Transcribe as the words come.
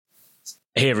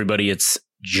Hey, everybody, it's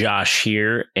Josh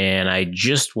here, and I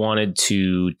just wanted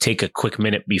to take a quick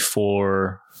minute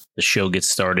before the show gets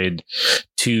started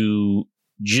to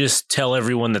just tell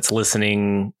everyone that's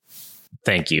listening,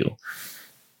 thank you.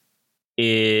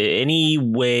 Any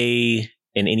way,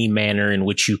 in any manner in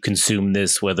which you consume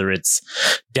this, whether it's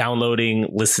downloading,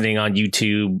 listening on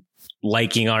YouTube,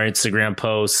 liking our Instagram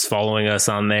posts, following us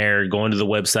on there, going to the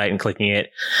website and clicking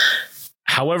it,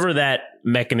 however that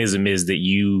mechanism is that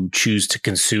you choose to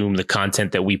consume the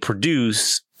content that we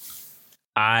produce,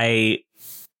 I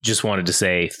just wanted to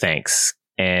say thanks.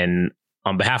 And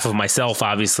on behalf of myself,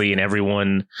 obviously, and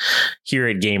everyone here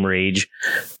at Game Rage,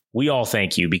 we all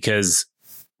thank you, because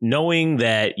knowing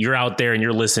that you're out there and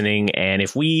you're listening, and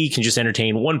if we can just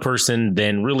entertain one person,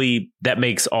 then really that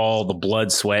makes all the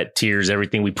blood, sweat, tears,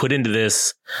 everything we put into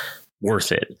this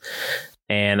worth it.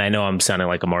 And I know I'm sounding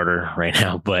like a martyr right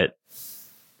now, but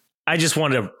I just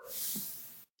wanted to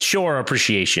show our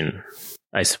appreciation,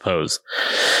 I suppose.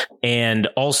 And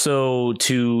also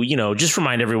to, just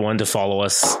remind everyone to follow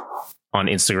us on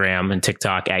Instagram and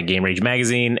TikTok at Game Rage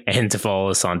Magazine, and to follow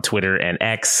us on Twitter and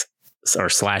X or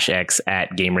 /X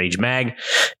at Game Rage Mag,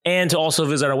 and to also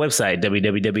visit our website,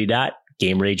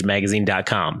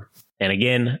 www.gameragemagazine.com. And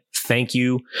again, thank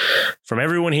you from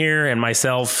everyone here and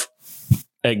myself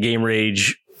at Game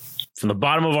Rage. From the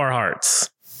bottom of our hearts,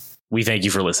 we thank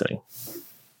you for listening.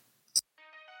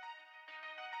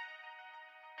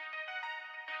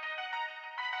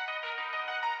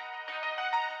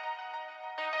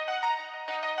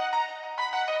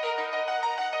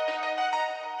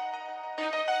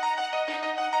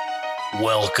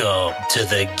 Welcome to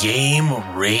the Game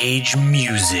Rage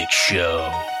Music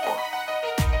Show.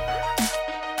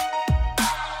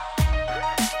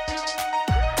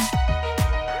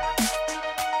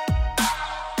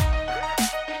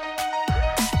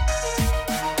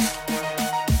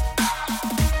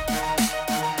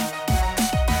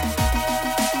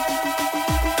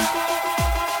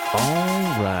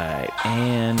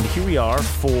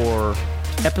 For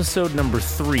episode number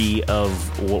 3 of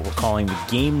what we're calling the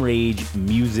Game Rage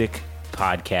Music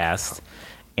Podcast.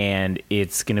 And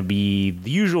it's going to be the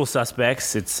usual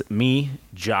suspects. It's me,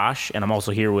 Josh, and I'm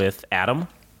also here with Adam.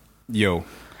 Yo,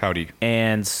 howdy.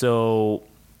 And so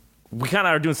we kind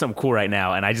of are doing something cool right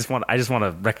now, and I just want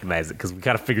to recognize it, because we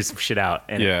got to figure some shit out.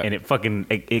 And and it fucking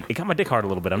it got my dick hard a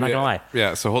little bit. I'm not gonna lie.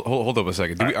 Yeah. So hold up a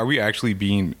second. Are we actually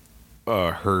being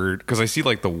heard? Because I see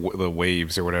like the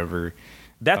waves or whatever.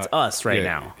 That's us right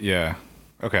now. Yeah.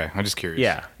 Okay. I'm just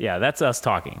curious. Yeah. That's us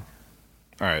talking.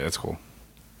 All right. That's cool.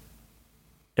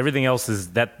 Everything else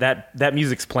is that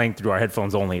music's playing through our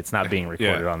headphones only. It's not being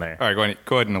recorded on there. All right.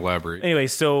 Go ahead and elaborate. Anyway,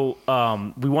 so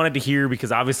we wanted to hear,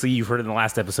 because obviously you've heard in the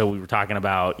last episode we were talking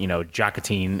about,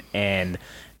 Jacotene, and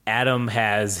Adam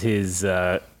has his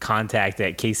contact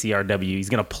at KCRW. He's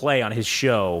going to play on his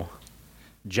show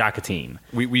Jacotene.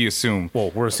 We assume.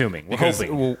 Well, we're assuming. We're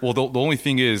hoping. Well, the only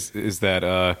thing is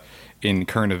that in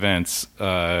current events,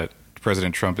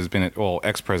 ex-President Trump has been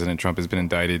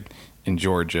indicted in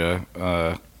Georgia.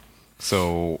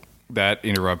 So that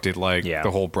interrupted the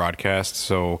whole broadcast.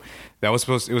 So it was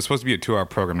supposed to be a 2-hour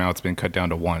program. Now it's been cut down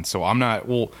to 1. So I'm not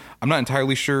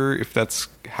entirely sure if that's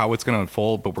how it's going to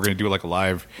unfold, but we're going to do like a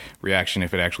live reaction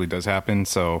if it actually does happen.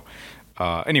 So,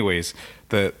 anyways,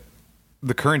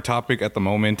 the current topic at the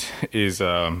moment is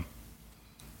this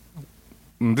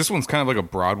one's kind of like a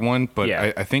broad one, but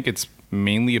I think it's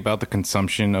mainly about the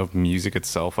consumption of music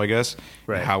itself, I guess,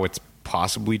 and how it's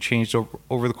possibly changed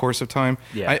over the course of time.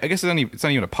 Yeah. I guess it's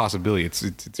not even a possibility. It's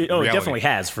it definitely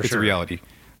has, for sure. It's a reality.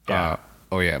 Yeah.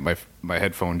 My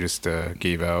headphone just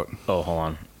gave out. Oh, hold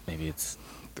on. Maybe it's...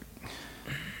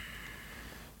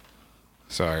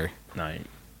 Sorry. No.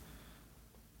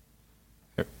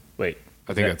 Wait.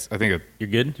 I think you're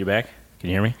good. You're back. Can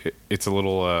you hear me? It's a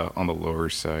little on the lower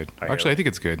side. Right, actually, I think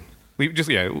it's good. We're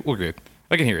good.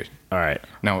 I can hear it. All right.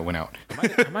 Now it went out. I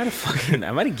might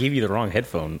have gave you the wrong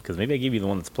headphone, because maybe I gave you the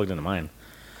one that's plugged into mine.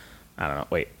 I don't know.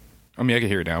 Wait. I mean, I can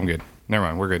hear it now. I'm good. Never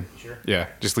mind. We're good. Sure. Yeah.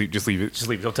 Just leave it. Just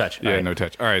leave it. Don't touch. Yeah. No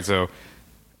touch. All right. So,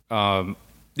 so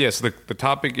the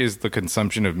topic is the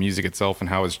consumption of music itself and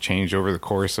how it's changed over the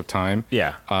course of time.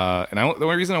 Yeah. And the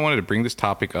only reason I wanted to bring this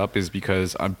topic up is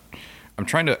because I'm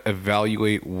trying to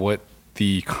evaluate what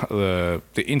the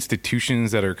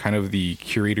institutions that are kind of the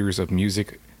curators of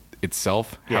music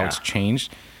itself, how it's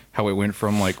changed, how it went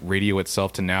from like radio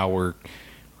itself to now, where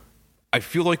I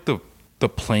feel like the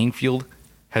playing field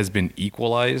has been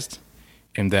equalized,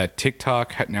 and that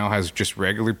TikTok now has just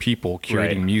regular people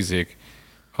curating music,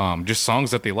 just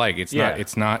songs that they like.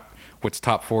 It's not what's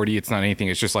top 40. It's not anything.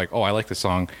 It's just like, oh, I like this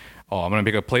song. oh, I'm going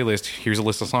to make a playlist. Here's a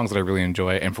list of songs that I really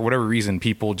enjoy. And for whatever reason,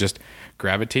 people just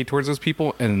gravitate towards those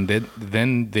people. And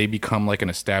then they become like an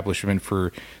establishment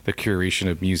for the curation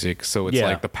of music. So it's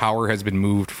like the power has been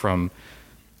moved from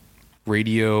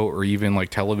radio or even like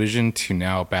television to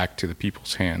now back to the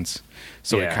people's hands.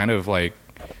 So it kind of like,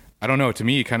 I don't know. To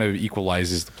me, it kind of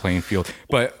equalizes the playing field.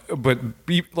 But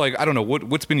like, I don't know.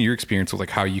 What's been your experience with like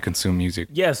how you consume music?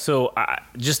 Yeah. So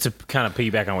just to kind of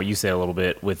piggyback on what you said a little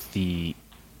bit with the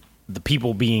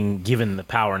people being given the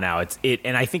power now,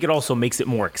 and I think it also makes it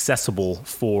more accessible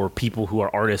for people who are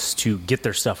artists to get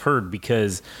their stuff heard,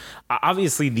 because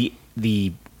obviously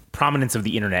the prominence of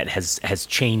the internet has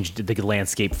changed the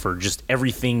landscape for just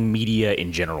everything media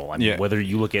in general. I mean, whether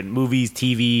you look at movies,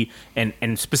 TV,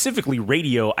 and specifically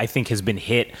radio, I think has been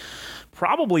hit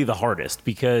probably the hardest,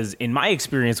 because in my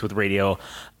experience with radio,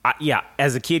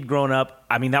 as a kid growing up,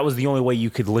 I mean, that was the only way you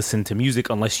could listen to music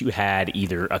unless you had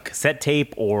either a cassette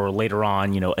tape or later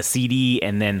on, a CD.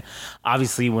 And then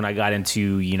obviously when I got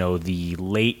into, the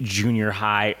late junior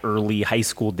high, early high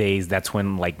school days, that's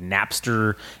when like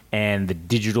Napster and the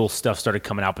digital stuff started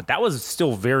coming out. But that was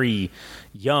still very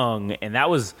young, and that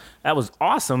was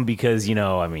awesome because,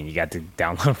 I mean, you got to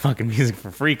download fucking music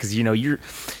for free because, you're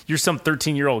some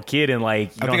 13-year-old kid and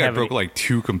like you I don't think have I broke like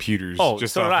 2 computers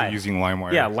just so off of using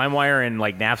LimeWire. Yeah, LimeWire and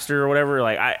like Napster or whatever.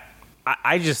 Like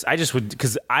I just would,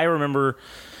 because I remember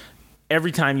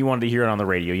every time you wanted to hear it on the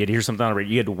radio, you had to hear something on the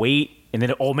radio, you had to wait, and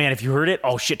then, oh man, if you heard it,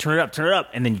 oh shit, turn it up,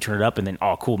 and then you turn it up, and then,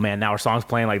 oh cool, man, now our song's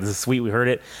playing, like this is sweet, we heard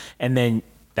it, and then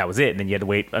that was it, and then you had to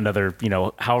wait another,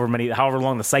 however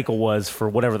long the cycle was for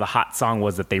whatever the hot song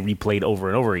was that they replayed over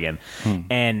and over again.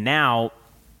 And now,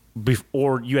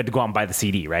 or you had to go out and buy the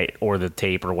CD, right, or the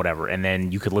tape or whatever, and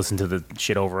then you could listen to the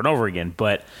shit over and over again.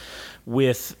 But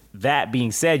with that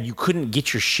being said, you couldn't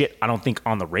get your shit, I don't think,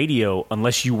 on the radio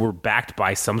unless you were backed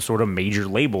by some sort of major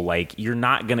label. Like you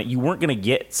weren't gonna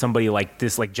get somebody like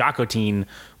this, like Jacotene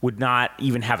would not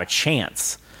even have a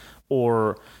chance,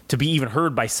 or to be even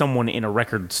heard by someone in a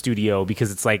record studio,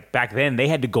 because it's like back then they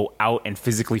had to go out and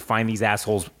physically find these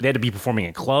assholes. They had to be performing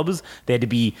in clubs. They had to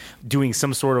be doing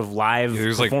some sort of live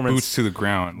there's performance. Like boots to the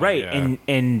ground. Right.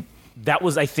 And that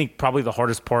was, I think, probably the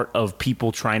hardest part of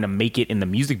people trying to make it in the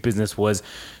music business, was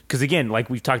because, again, like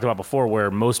we've talked about before,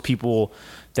 where most people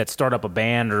that start up a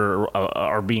band or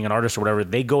are being an artist or whatever,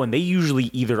 they go and they usually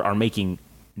either are making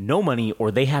no money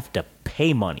or they have to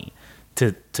pay money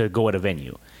to go at a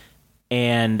venue.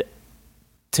 And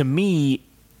to me,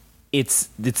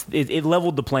 it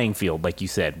leveled the playing field, like you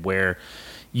said, where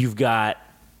you've got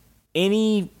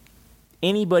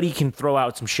anybody can throw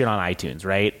out some shit on iTunes,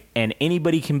 right? And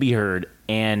anybody can be heard,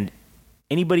 and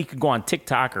anybody could go on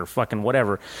TikTok or fucking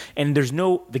whatever. And there's the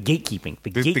gatekeeping.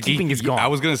 The gatekeeping is gone. I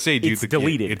was gonna say, dude, it's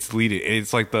deleted. It's deleted.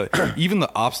 It's like even the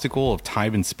obstacle of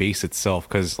time and space itself,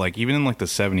 because like even in like the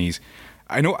 70s,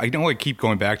 I know I keep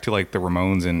going back to like the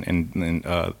Ramones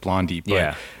and Blondie,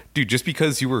 but dude, just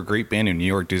because you were a great band in New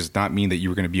York does not mean that you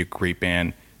were going to be a great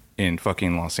band in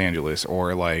fucking Los Angeles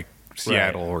or like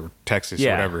Seattle or Texas or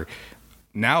whatever.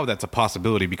 Now that's a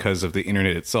possibility because of the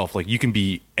internet itself. Like you can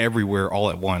be everywhere all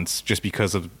at once just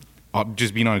because of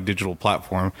just being on a digital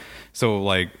platform. So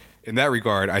like in that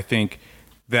regard, I think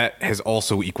that has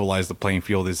also equalized the playing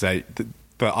field, is that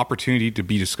the opportunity to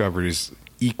be discovered is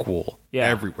equal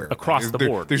everywhere across the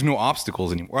board. There's no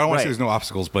obstacles anymore. I don't want to say there's no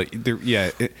obstacles, but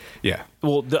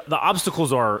Well, the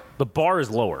obstacles are, the bar is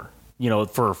lower.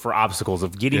 For obstacles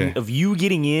of you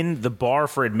getting in, the bar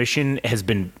for admission has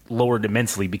been lowered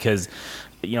immensely because,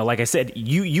 like I said,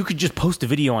 you could just post a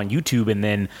video on YouTube and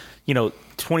then,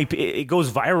 it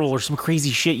goes viral or some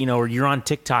crazy shit, or you're on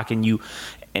TikTok and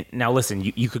now listen,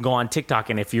 you could go on TikTok,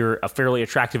 and if you're a fairly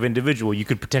attractive individual, you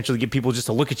could potentially get people just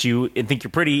to look at you and think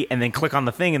you're pretty, and then click on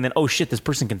the thing, and then, oh shit, this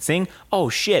person can sing. Oh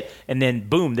shit. And then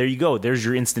boom, there you go. There's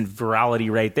your instant virality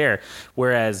right there.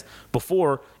 Whereas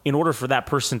before, in order for that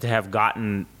person to have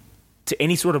gotten to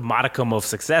any sort of modicum of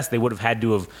success, they would have had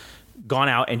to have gone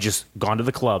out and just gone to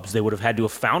the clubs. They would have had to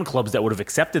have found clubs that would have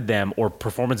accepted them, or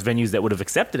performance venues that would have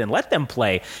accepted and let them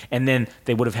play. And then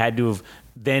they would have had to have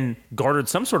then garnered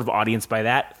some sort of audience by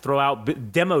that, throw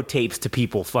out demo tapes to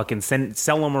people, fucking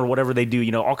sell them or whatever they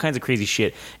do, all kinds of crazy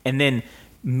shit. And then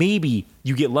maybe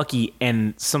you get lucky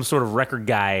and some sort of record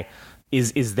guy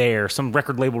is there, some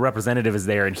record label representative is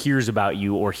there and hears about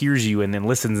you or hears you and then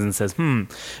listens and says,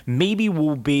 maybe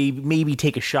we'll maybe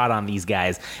take a shot on these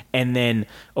guys. And then,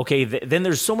 okay, then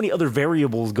there's so many other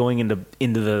variables going into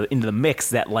the mix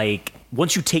that, like,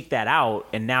 once you take that out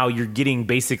and now you're getting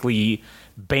basically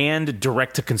banned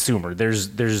direct to consumer.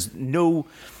 There's no,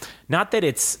 not that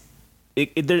it's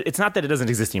it's not that it doesn't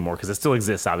exist anymore, because it still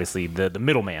exists, obviously, the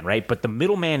middleman, right? But the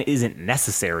middleman isn't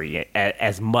necessary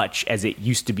as much as it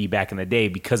used to be back in the day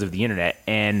because of the internet.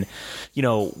 And,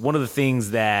 one of the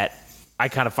things that I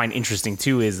kind of find interesting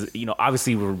too is,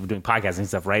 obviously we're doing podcasting and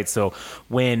stuff, right? So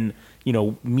when,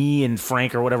 me and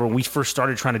Frank or whatever, we first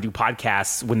started trying to do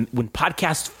podcasts, when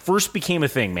podcasts first became a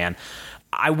thing, man,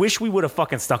 I wish we would have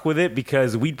fucking stuck with it,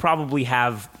 because we'd probably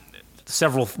have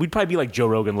we'd probably be like Joe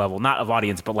Rogan level, not of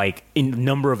audience, but like in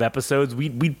number of episodes.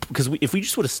 Because if we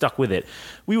just would have stuck with it,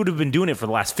 we would have been doing it for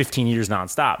the last 15 years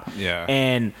nonstop. Yeah.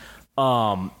 And,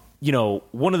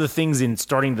 one of the things in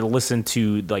starting to listen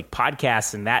to like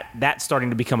podcasts and that starting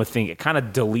to become a thing, it kind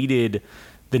of deleted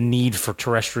the need for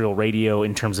terrestrial radio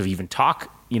in terms of even talk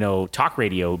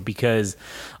radio, because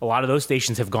a lot of those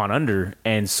stations have gone under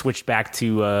and switched back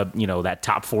to, that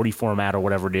top 40 format or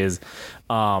whatever it is.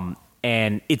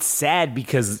 And it's sad,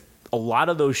 because a lot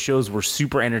of those shows were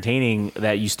super entertaining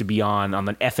that used to be on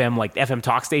the FM, like FM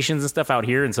talk stations and stuff out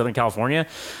here in Southern California.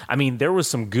 I mean, there was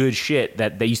some good shit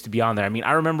that used to be on there. I mean,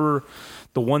 I remember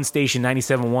the one station,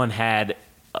 97.1, had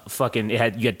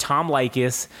you had Tom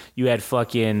Likas, you had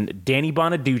fucking Danny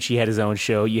Bonaducci had his own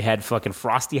show, you had fucking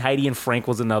Frosty, Heidi, and Frank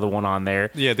was another one on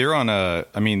there. Yeah, they're on I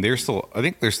think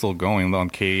they're still going on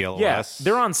KLS. Yeah,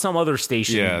 they're on some other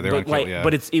station. Yeah, they're on KLS.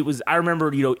 But it was, I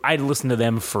remember, I'd listened to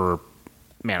them for,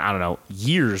 man, I don't know,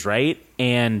 years, right?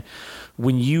 And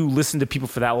when you listen to people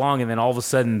for that long, and then all of a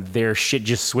sudden their shit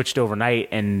just switched overnight,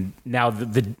 and now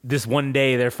this one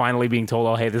day they're finally being told,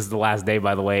 oh, hey, this is the last day,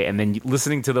 by the way. And then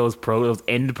listening to those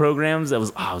end programs, it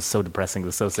was so depressing. It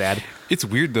was so sad. It's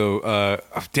weird though.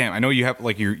 Damn, I know you have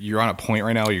like you're on a point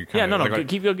right now. You're kind of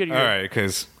keep going. All right,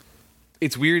 because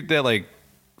it's weird that like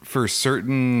for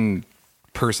certain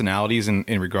personalities in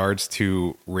regards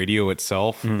to radio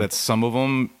itself, that some of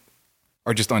them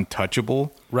are just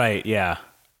untouchable. Right. Yeah.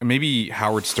 Maybe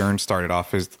Howard Stern started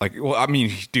off as like, well, I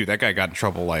mean, dude, that guy got in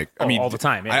trouble like, all the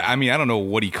time. Yeah. I mean, I don't know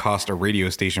what he cost a radio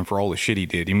station for all the shit he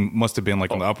did. He must have been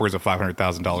like on the upwards of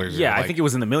 $500,000. Yeah, I think it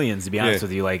was in the millions, to be honest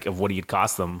with you, like of what he had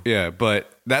cost them. Yeah,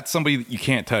 but that's somebody that you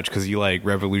can't touch because he like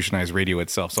revolutionized radio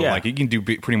itself. So like, he can do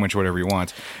pretty much whatever he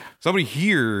wants. Somebody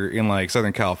here in like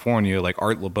Southern California, like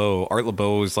Art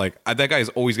LeBeau is like, that guy is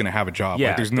always going to have a job. Yeah,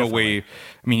 like, there's no way. I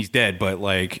mean, he's dead, but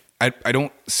like, I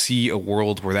don't see a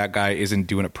world where that guy isn't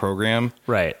doing a program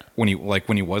right when he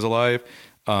was alive,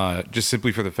 just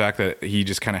simply for the fact that he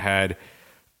just kind of had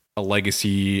a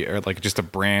legacy or like just a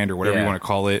brand or whatever you want to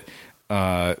call it,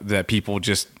 that people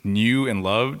just knew and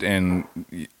loved. And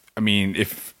I mean,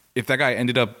 if that guy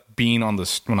ended up being not on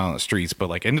the streets, but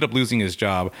like ended up losing his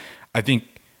job, I think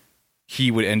he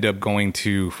would end up going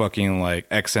to fucking like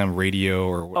XM radio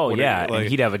or whatever. And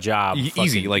he'd have a job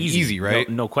easy, right?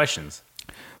 No questions.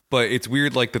 But it's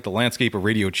weird, like that the landscape of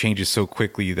radio changes so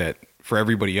quickly that for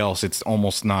everybody else, it's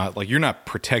almost not like you're not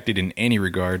protected in any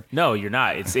regard. No, you're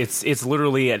not. It's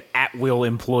literally an at-will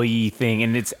employee thing,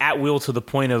 and it's at will to the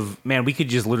point of, man, we could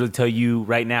just literally tell you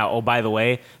right now, oh, by the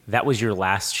way, that was your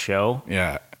last show.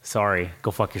 Yeah. Sorry,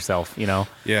 go fuck yourself,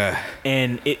 Yeah.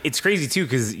 And it's crazy too,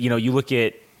 because you look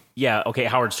at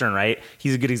Howard Stern, right?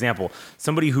 He's a good example.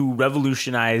 Somebody who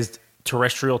revolutionized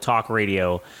terrestrial talk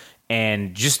radio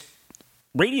and just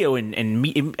radio and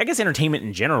I guess entertainment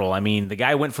in general. I mean, the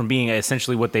guy went from being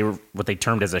essentially what they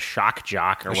termed as a shock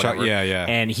jock or whatever. Yeah.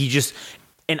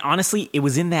 And honestly, it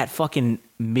was in that fucking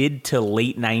mid to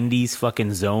late 90s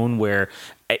fucking zone where,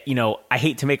 I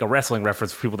hate to make a wrestling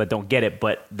reference for people that don't get it,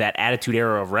 but that Attitude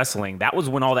Era of wrestling, that was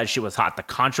when all that shit was hot. The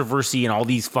controversy and all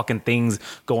these fucking things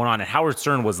going on. And Howard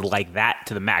Stern was like that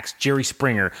to the max. Jerry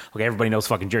Springer. Okay, everybody knows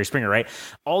fucking Jerry Springer, right?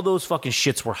 All those fucking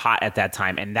shits were hot at that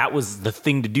time. And that was the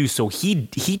thing to do. So he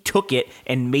took it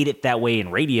and made it that way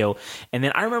in radio. And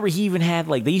then I remember he even had,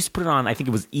 like, they used to put it on, I think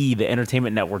it was the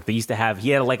Entertainment Network. They used to have,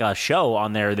 he had like a show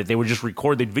on there that they would just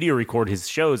they'd video record his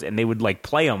shows and they would like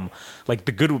play them, like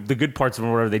the good parts of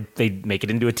them, or whatever. They'd make it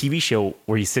into a TV show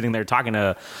where he's sitting there talking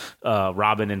to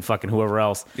Robin and fucking whoever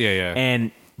else. Yeah.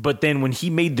 But then when he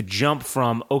made the jump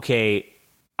from, okay,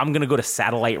 I'm going to go to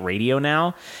satellite radio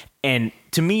now. And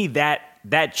to me,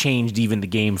 that changed even the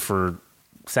game for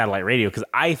satellite radio, because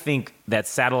I think that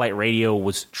satellite radio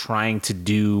was trying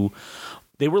to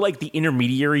they were like the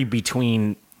intermediary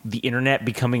between the internet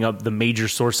becoming the major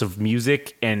source of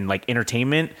music and like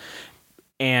entertainment,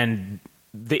 and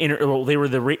they were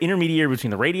the intermediary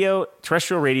between the radio,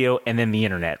 terrestrial radio, and then the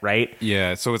internet, right?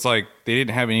 Yeah, so it's like they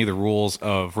didn't have any of the rules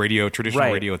of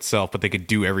traditional radio itself, but they could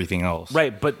do everything else.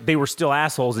 Right, but they were still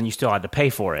assholes, and you still had to pay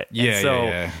for it. Yeah, and so,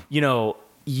 yeah.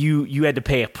 You had to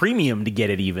pay a premium to get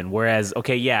it even, whereas,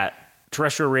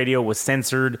 terrestrial radio was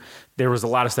censored. There was a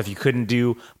lot of stuff you couldn't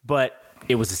do, but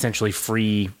it was essentially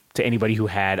free to anybody who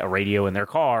had a radio in their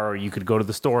car, or you could go to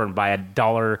the store and buy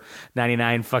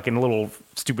 $1.99 fucking little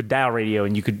stupid dial radio,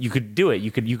 and you could do it.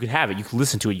 You could have it. You could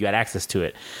listen to it. You had access to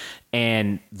it.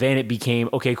 And then it became,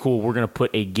 okay, cool, we're going to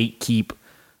put a gatekeep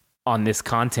on this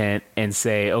content and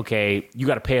say, okay, you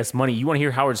got to pay us money. You want to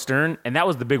hear Howard Stern? And that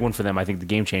was the big one for them, I think, the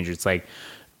game changer. It's like,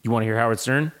 you want to hear Howard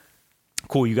Stern?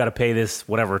 Cool, you got to pay this,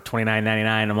 whatever,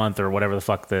 $29.99 a month or whatever the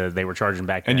fuck they were charging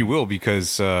back then. And you will,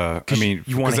 because, I mean...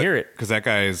 You want to hear it. Because that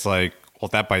guy is like, well,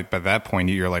 by that point,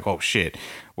 you're like, oh, shit.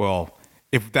 Well,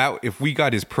 if we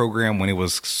got his program when it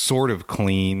was sort of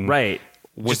clean... Right.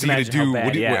 What's he going to do?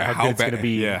 How good it's going to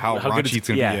be. Yeah, how raunchy it's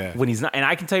going to be. Yeah. When he's not... And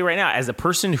I can tell you right now, as a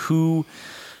person who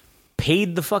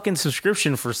paid the fucking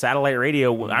subscription for satellite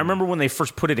radio, I remember when they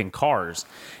first put it in cars,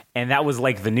 and that was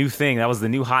like the new thing. That was the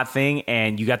new hot thing,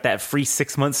 and you got that free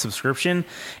 6-month subscription.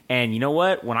 And you know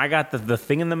what? When I got the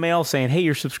thing in the mail saying, hey,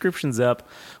 your subscription's up,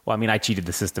 well, I mean, I cheated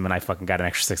the system, and I fucking got an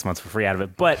extra 6 months for free out of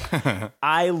it. But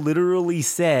I literally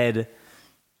said...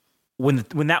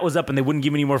 When that was up and they wouldn't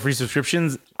give me any more free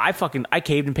subscriptions, I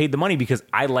caved and paid the money because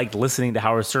I liked listening to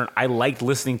Howard Stern. I liked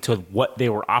listening to what they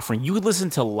were offering. You could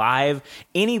listen to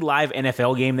any live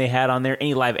NFL game they had on there,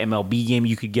 any live MLB game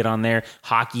you could get on there,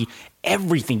 hockey,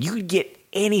 everything. You could get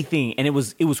anything, and it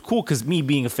was cool because me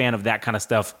being a fan of that kind of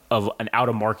stuff, of an out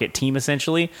of market team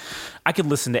essentially, I could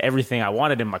listen to everything I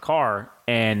wanted in my car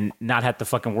and not have to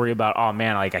fucking worry about, oh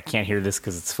man, like I can't hear this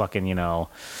because it's fucking,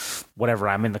 whatever,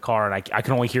 I'm in the car and I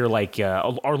can only hear like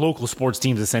our local sports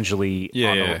teams essentially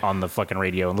on the fucking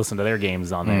radio and listen to their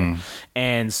games on there.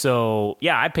 And so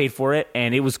I paid for it,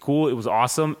 and it was cool, it was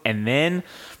awesome. And then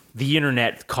the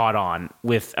internet caught on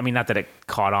with, I mean, not that it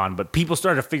caught on, but people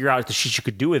started to figure out the shit you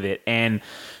could do with it. And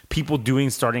people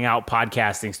starting out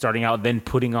podcasting, then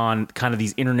putting on kind of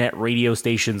these internet radio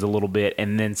stations a little bit,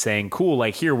 and then saying, cool,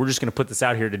 like here, we're just going to put this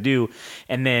out here to do.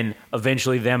 And then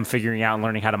eventually them figuring out and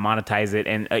learning how to monetize it.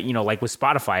 And, like with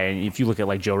Spotify, and if you look at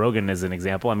like Joe Rogan as an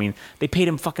example, I mean, they paid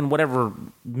him fucking whatever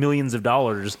millions of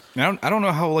dollars. I don't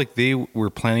know how like they were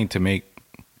planning to make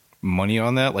money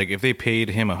on that. Like if they paid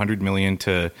him $100 million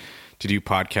to do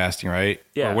podcasting, right?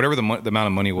 Yeah. Or whatever the amount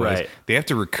of money was, right, they have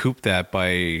to recoup that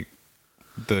by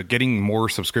getting more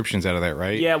subscriptions out of that,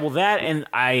 right? Yeah, well, that, and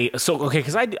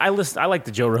because I listen, I like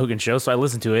the Joe Rogan show, so I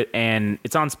listen to it, and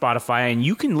it's on Spotify, and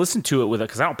you can listen to it with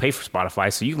because I don't pay for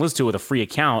Spotify, so you can listen to it with a free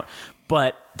account,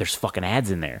 but there's fucking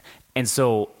ads in there, and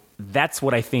so that's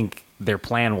what I think their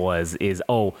plan is,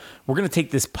 we're going to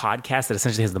take this podcast that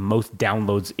essentially has the most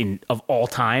downloads of all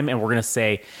time, and we're going to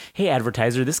say, hey,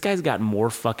 advertiser, this guy's got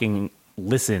more fucking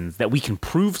listens that we can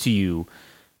prove to you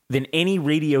than any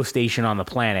radio station on the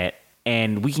planet,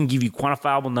 and we can give you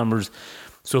quantifiable numbers.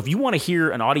 So if you want to hear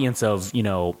an audience of,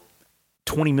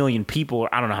 20 million people,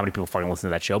 I don't know how many people fucking listen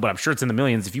to that show, but I'm sure it's in the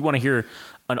millions. If you want to hear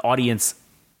an audience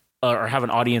or have an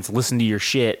audience listen to your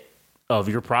shit of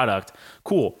your product,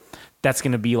 cool. That's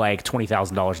going to be like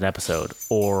 $20,000 an episode,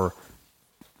 or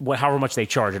however much they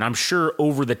charge. And I'm sure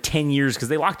over the 10 years, because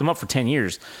they locked him up for 10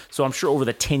 years. So I'm sure over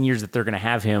the 10 years that they're going to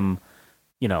have him,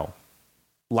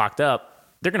 locked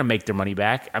up, they're going to make their money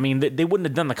back. I mean, they wouldn't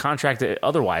have done the contract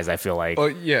otherwise, I feel like. Oh,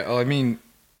 yeah. I mean,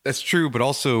 that's true. But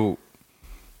also,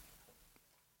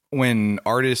 when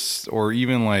artists or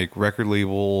even like record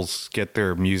labels get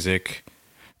their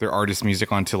artist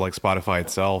music onto like Spotify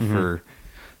itself, or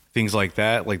things like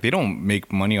that, like they don't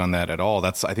make money on that at all.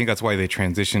 I think that's why they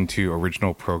transitioned to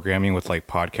original programming with like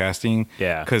podcasting.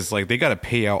 Yeah, because like they got to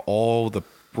pay out all the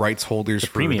rights holders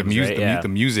for the music. Right? The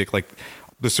music, like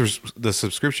the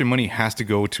subscription money has to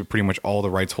go to pretty much all the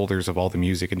rights holders of all the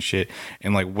music and shit.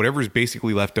 And like whatever's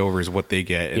basically left over is what they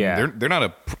get. And they're not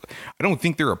I don't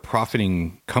think they're a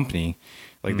profiting company.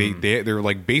 Like they're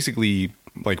like basically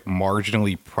like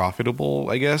marginally profitable,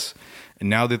 I guess. And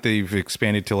now that they've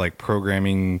expanded to like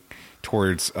programming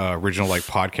towards original like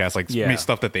podcasts, like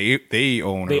stuff that they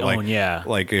own. They like, own, yeah.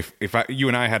 Like if you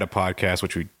and I had a podcast,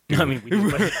 which we do, I mean, we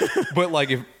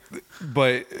do,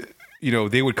 but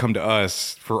they would come to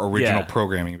us for original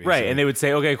programming, basically. Right? And they would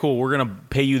say, okay, cool, we're gonna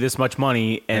pay you this much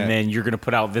money, and then you're gonna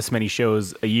put out this many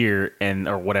shows a year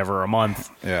or whatever, a month,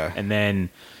 and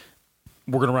then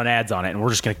we're going to run ads on it, and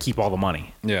we're just going to keep all the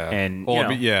money. Yeah. And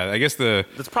I guess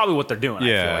that's probably what they're doing.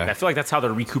 Yeah. I feel like that's how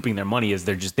they're recouping their money, is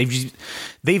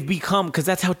they've become, because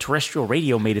that's how terrestrial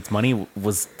radio made its money,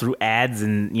 was through ads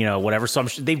and, whatever. So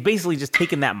they've basically just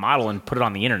taken that model and put it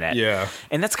on the internet. Yeah.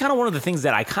 And that's kind of one of the things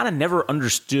that I kind of never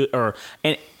understood,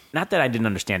 and not that I didn't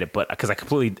understand it, but because I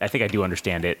think I do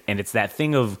understand it. And it's that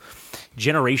thing of,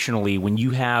 generationally, when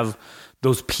you have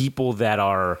those people that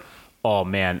are oh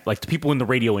man, like the people in the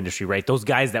radio industry, right? Those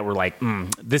guys that were like,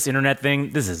 this internet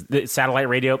thing, this satellite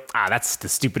radio, that's the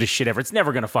stupidest shit ever. It's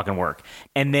never going to fucking work.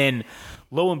 And then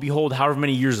lo and behold, however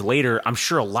many years later, I'm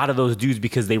sure a lot of those dudes,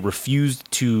 because they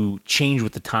refused to change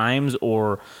with the times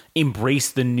or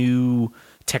embrace the new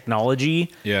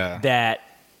technology, that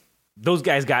those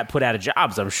guys got put out of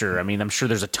jobs, I'm sure. I mean, I'm sure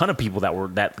there's a ton of people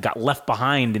that got left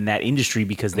behind in that industry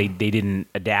because they didn't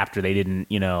adapt or they didn't,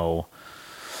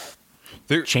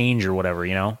 change or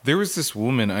whatever, There was this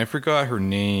woman, I forgot her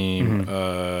name.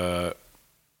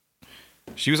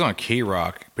 She was on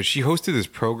K-Rock, but she hosted this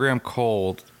program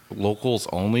called Locals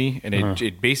Only, and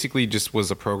it basically just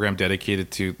was a program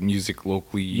dedicated to music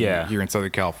locally here in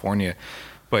Southern California.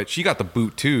 But she got the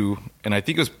boot too, and I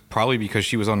think it was probably because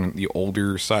she was on the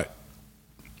older side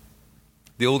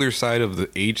of the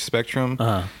age spectrum.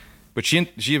 But she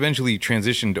eventually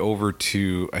transitioned over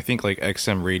to, I think, like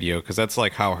XM radio, because that's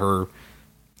like how her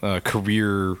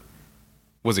career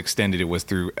was extended. It was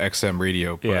through XM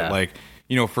radio. But like,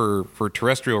 for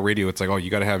terrestrial radio, it's like, oh, you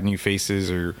got to have new faces,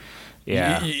 or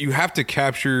you have to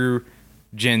capture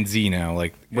Gen Z now,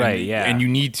 like, and you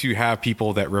need to have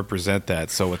people that represent that.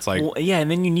 So it's like, and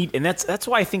then you need, and that's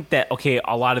why I think that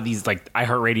a lot of these like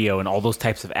iHeartRadio and all those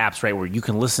types of apps, right, where you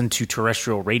can listen to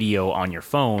terrestrial radio on your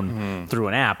phone through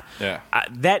an app.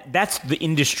 That's the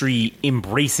industry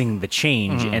embracing the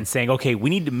change and saying, okay, we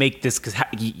need to make this, because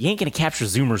you ain't gonna capture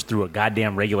Zoomers through a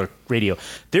goddamn regular radio.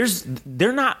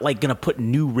 They're not like gonna put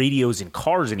new radios in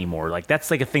cars anymore. Like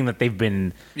that's like a thing that they've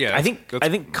been. I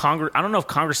think Congress. I don't know if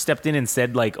Congress stepped in and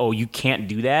said like, oh, you can't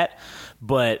do that,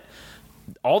 but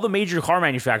all the major car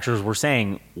manufacturers were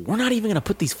saying, we're not even going to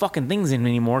put these fucking things in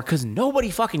anymore because nobody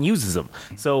fucking uses them.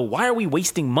 So why are we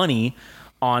wasting money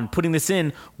on putting this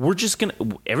in? We're just gonna,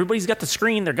 everybody's got the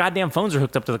screen, their goddamn phones are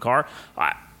hooked up to the car.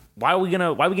 Why are we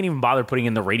gonna even bother putting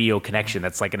in the radio connection?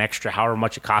 That's like an extra however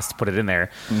much it costs to put it in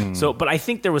there. So, but I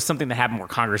think there was something that happened where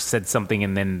Congress said something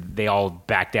and then they all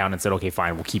backed down and said, okay,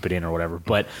 fine, we'll keep it in or whatever.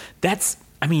 But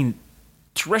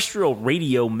terrestrial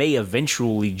radio may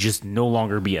eventually just no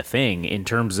longer be a thing in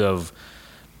terms of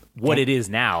what it is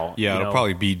now. It'll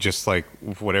probably be just like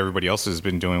what everybody else has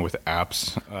been doing with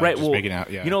apps. Right. Just making out.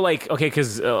 Like, okay,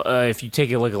 because if you take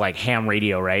a look at like ham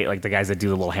radio, right? Like the guys that do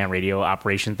the little ham radio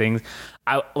operation things,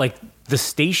 like the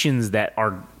stations that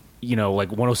are, like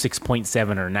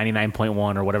 106.7 or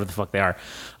 99.1 or whatever the fuck they are.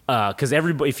 Because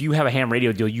everybody, if you have a ham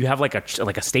radio deal, you have like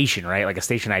a station, right? Like a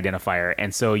station identifier,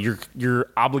 and so you're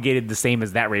obligated the same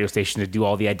as that radio station to do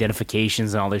all the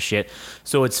identifications and all this shit.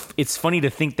 So it's funny to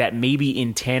think that maybe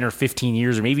in 10 or 15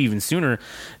 years, or maybe even sooner,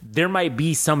 there might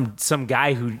be some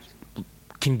guy who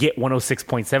can get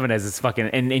 106.7 as his fucking,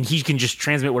 and he can just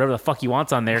transmit whatever the fuck he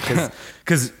wants on there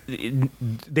because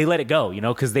they let it go,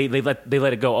 because they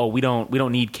let it go. Oh, we don't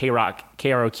need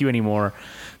KROQ anymore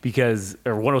because,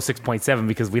 or 106.7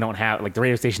 because we don't have, like, the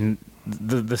radio station,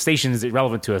 the station is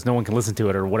irrelevant to us. No one can listen to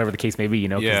it or whatever the case may be,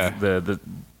 because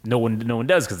no one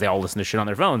does because they all listen to shit on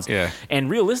their phones.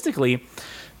 And realistically,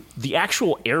 the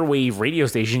actual airwave radio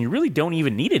station, you really don't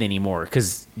even need it anymore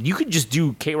because you could just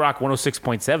do K-Rock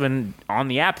 106.7 on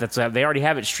the app. They already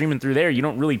have it streaming through there. You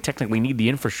don't really technically need the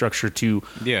infrastructure to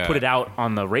put it out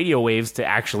on the radio waves to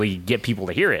actually get people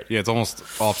to hear it. Yeah, it's almost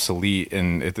obsolete,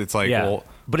 and it's like, well,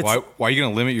 but why are you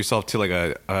going to limit yourself to like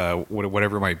a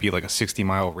whatever it might be, like a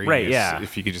 60-mile radius? Right, yeah.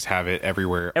 If you could just have it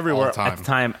everywhere all the time. At the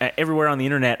time, everywhere on the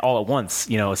internet all at once,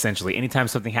 essentially. Anytime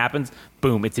something happens,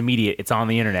 boom, it's immediate. It's on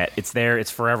the internet. It's there.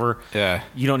 It's forever. Yeah.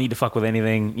 You don't need to fuck with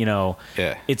anything,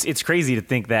 Yeah. It's crazy to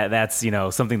think that that's,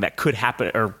 something that could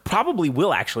happen or probably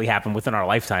will actually happen within our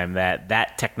lifetime,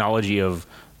 that technology of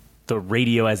the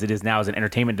radio as it is now as an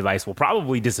entertainment device will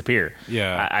probably disappear.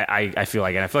 Yeah. I feel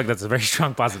like, and I feel like that's a very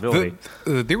strong possibility.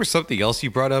 There was something else you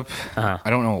brought up. I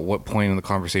don't know at what point in the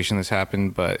conversation this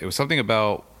happened, but it was something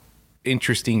about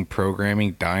interesting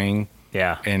programming dying.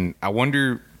 Yeah. And I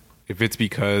wonder if it's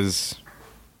because,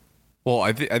 well,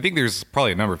 I think there's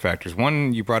probably a number of factors.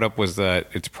 One you brought up was that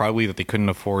it's probably that they couldn't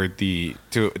afford to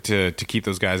keep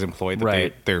those guys employed. That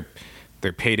right.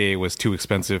 Their payday was too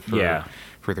expensive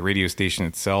for the radio station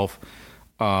itself.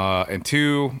 And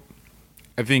two,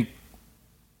 I think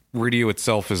radio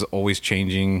itself is always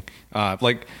changing.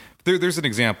 Like there's an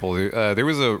example. There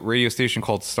was a radio station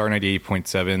called Star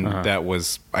 98.7 that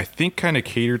was, I think, kind of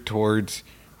catered towards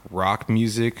rock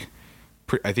music.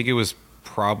 I think it was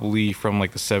probably from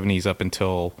like the 70s up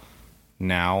until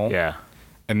now. Yeah.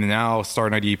 And now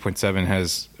Star 98.7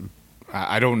 has,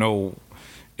 I don't know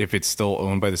if it's still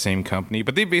owned by the same company,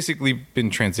 but they've basically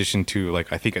been transitioned to,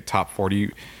 like, I think a top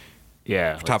 40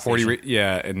 Yeah, top 40.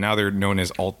 And now they're known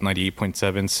as Alt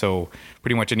 98.7. So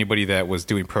pretty much anybody that was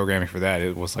doing programming for that,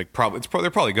 it was like they're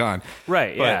probably gone.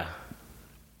 Right. But yeah.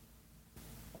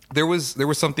 There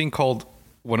was something called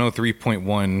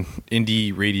 103.1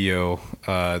 indie radio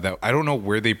that I don't know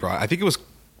where they brought. I think it was.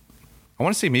 I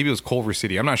want to say maybe it was Culver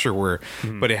City. I'm not sure where,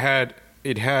 but it had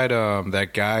that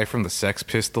guy from the Sex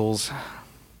Pistols.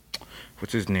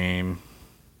 What's his name?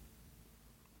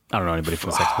 I don't know anybody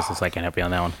from the Sex Pistols, so I can't help you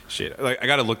on that one. Shit, I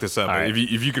got to look this up. Right.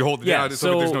 If you could hold it down, just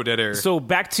so there's no dead air. So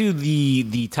back to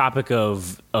the topic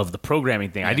of the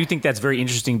programming thing. I do think that's very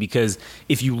interesting because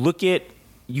if you look at,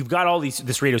 you've got all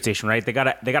this radio station, right? They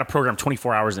got to program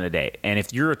 24 hours in a day, and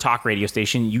if you're a talk radio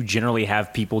station, you generally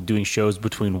have people doing shows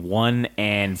between 1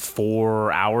 and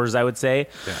 4 hours, I would say.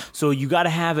 Yeah. So you got to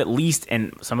have at least,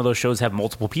 and some of those shows have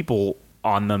multiple people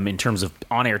on them in terms of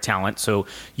on-air talent. So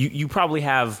you probably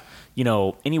have,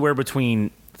 anywhere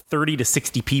between 30 to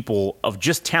 60 people of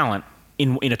just talent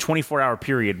in a 24-hour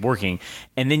period working.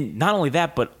 And then not only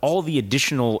that, but all the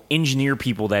additional engineer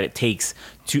people that it takes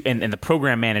to, and the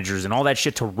program managers and all that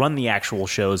shit to run the actual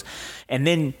shows. And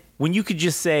then when you could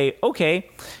just say, okay,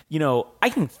 I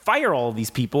can fire all of these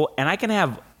people and I can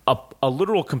have a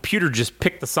literal computer just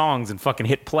pick the songs and fucking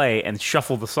hit play and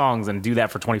shuffle the songs and do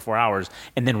that for 24 hours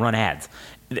and then run ads.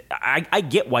 I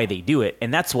get why they do it,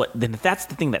 and that's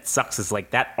the thing that sucks is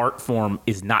like that art form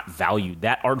is not valued.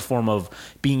 That art form of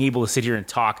being able to sit here and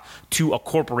talk to a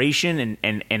corporation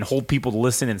and hold people to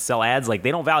listen and sell ads, like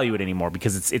they don't value it anymore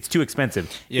because it's too expensive.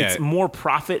 Yeah. It's more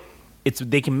profit.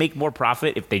 They can make more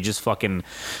profit if they just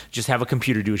have a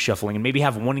computer do a shuffling and maybe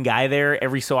have one guy there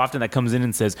every so often that comes in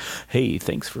and says, "Hey,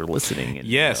 thanks for listening." And,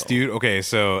 yes, dude. Okay,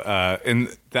 so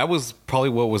and that was probably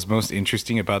what was most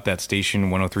interesting about that station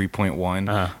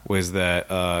 103.1 was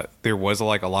that there was a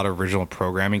lot of original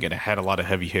programming and it had a lot of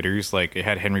heavy hitters. Like it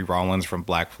had Henry Rollins from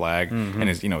Black Flag and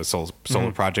his his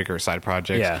solo project or side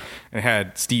projects. Yeah, and it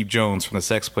had Steve Jones from the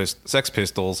Sex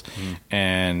Pistols,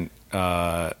 and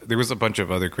there was a bunch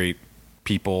of other great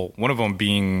people, one of them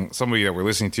being somebody that we're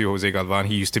listening to, Jose Galvan.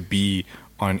 He used to be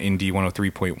on Indie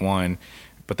 103.1,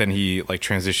 but then he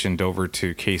transitioned over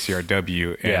to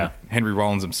KCRW, and Henry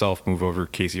Rollins himself moved over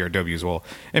to KCRW as well.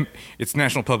 And it's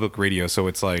National Public Radio, so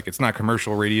it's it's not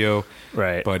commercial radio,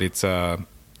 right? But it's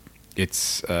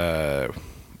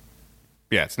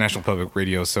National Public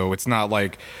Radio, so it's not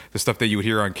like the stuff that you would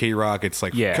hear on K-Rock. It's I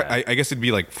guess it'd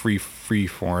be like free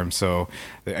form. So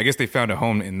I guess they found a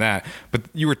home in that. But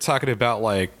you were talking about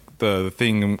the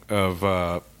thing of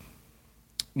them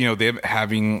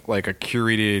having a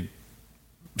curated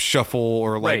shuffle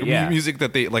or music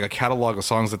that they a catalog of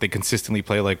songs that they consistently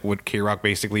play, like what K-Rock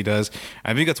basically does.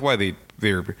 I think that's why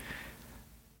they're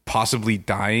possibly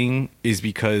dying, is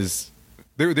because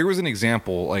there was an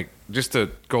example, just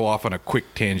to go off on a quick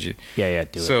tangent. Do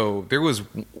it. So there was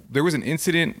an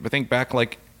incident, I think back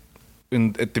at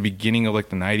the beginning of the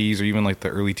 90s or even the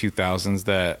early 2000s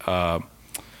that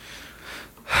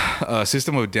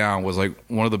System of a Down was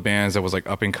one of the bands that was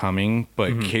up and coming,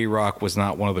 but K-Rock was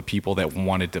not one of the people that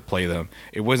wanted to play them.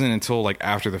 It wasn't until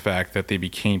after the fact that they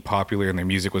became popular and their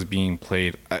music was being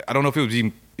played. I don't know if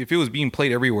it was being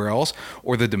played everywhere else,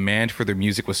 or the demand for their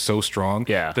music was so strong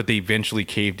that they eventually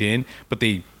caved in, but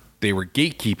they were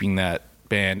gatekeeping that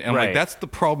band. And that's the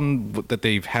problem that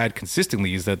they've had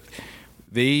consistently, is that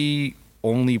they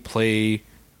only play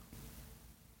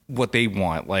what they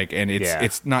want, and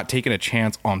it's not taking a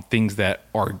chance on things that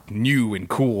are new and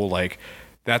cool.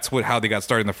 That's how they got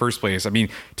started in the first place. I mean,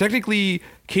 technically,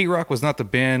 K-Rock was not the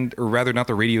band, or rather not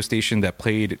the radio station that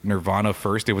played Nirvana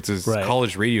first. It was his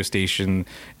college radio station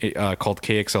called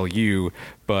KXLU,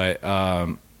 but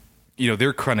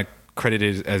they're kind of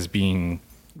credited as being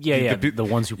the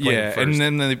ones who played it first.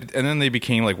 And then they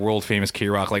became world famous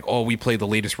K-Rock. We played the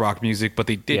latest rock music, but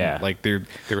they didn't. There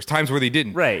was times where they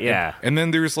didn't. Right. Yeah. And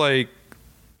then there's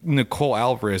Nicole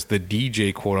Alvarez, the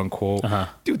DJ, quote unquote.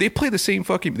 Dude, they play the same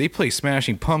they play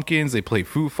Smashing Pumpkins, they play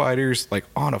Foo Fighters,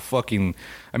 on a fucking,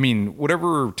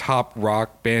 whatever top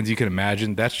rock bands you can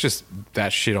imagine, that's just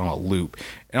that shit on a loop.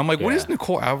 And I'm what is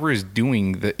Nicole Alvarez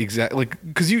doing?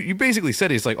 Because you basically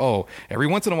said it's every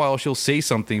once in a while she'll say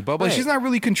something, but she's not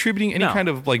really contributing any kind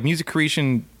of music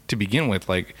creation to begin with.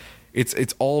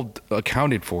 It's all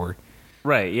accounted for.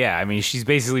 Right. Yeah. She's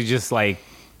basically just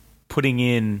putting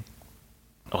in.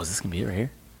 Oh, is this going to be it right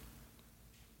here?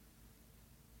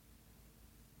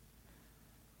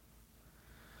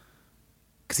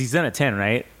 Because he's done at 10,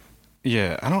 right?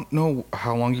 Yeah, I don't know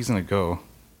how long he's going to go.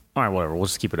 All right, whatever. We'll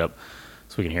just keep it up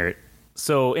so we can hear it.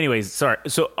 So, anyways, sorry.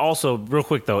 So, also, real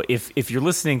quick though, if you're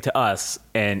listening to us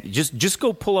and just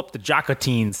go pull up the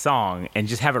Jacotene song and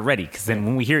just have it ready, because then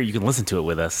when we hear it, you can listen to it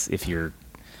with us if you're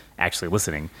actually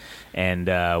listening, and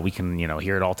we can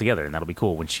hear it all together, and that'll be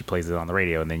cool when she plays it on the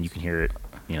radio, and then you can hear it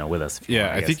with us. If you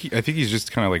want, I think he's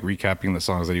just kind of like recapping the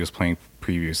songs that he was playing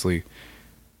previously.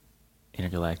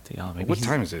 Intergalactic. Oh, maybe what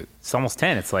time is it? It's almost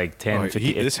 10. It's like 10.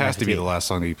 50, this has to be the last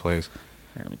song that he plays.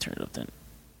 Here, let me turn it up then.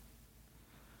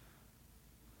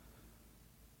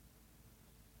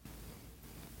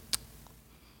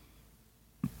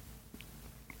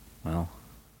 Well,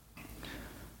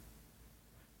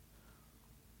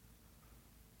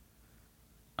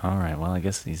 all right. Well, I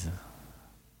guess these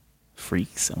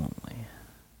freaks only.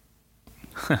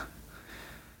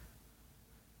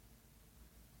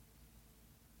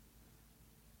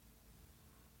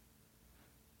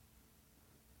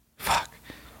 Fuck.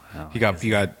 Well, he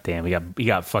got damn. He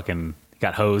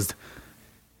got hosed.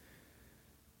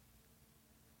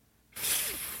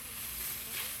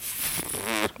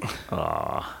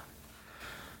 Aw.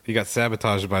 He got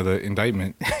sabotaged by the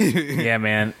indictment. Yeah,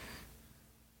 man.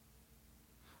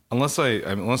 Unless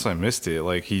I missed it,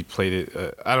 like he played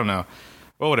it. I don't know.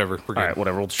 Well, whatever. We're good. All right,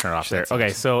 whatever. We'll just turn it off there.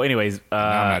 Okay. So, anyways,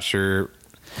 I'm not sure.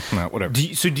 No, whatever.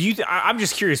 I'm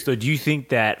just curious though. Do you think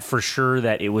that for sure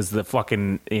that it was the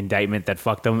fucking indictment that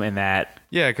fucked him, and that?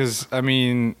 Yeah, because I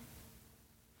mean.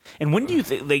 And when do you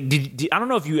think? Like, did I don't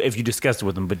know if you discussed it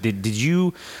with him, but do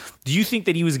you think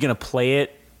that he was gonna play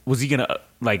it? Was he gonna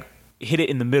like hit it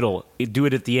in the middle, do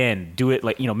it at the end, do it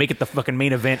like make it the fucking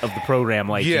main event of the program?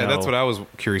 Like, yeah, that's what I was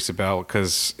curious about,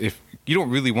 because if you don't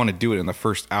really want to do it in the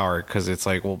first hour, because it's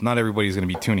like, well, not everybody's going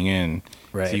to be tuning in,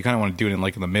 right? So you kind of want to do it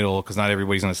in the middle, because not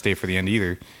everybody's going to stay for the end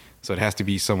either. So it has to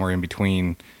be somewhere in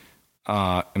between.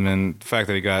 And then the fact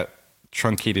that it got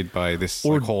truncated by this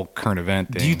whole current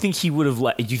event thing. Do you think he would have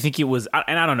do you think it was,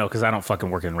 and I don't know, because I don't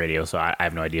fucking work in radio, so I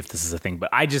have no idea if this is a thing, but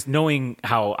I just, knowing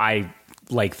how I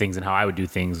like things and how I would do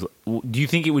things, do you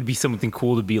think it would be something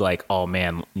cool to be like, oh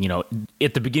man,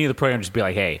 at the beginning of the program, just be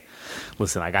like, hey,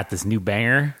 listen, I got this new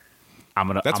banger, I'm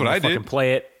gonna fucking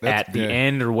play it at the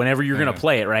end or whenever you're gonna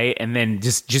play it, right? And then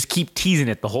just keep teasing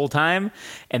it the whole time,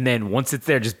 and then once it's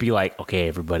there, just be like, okay,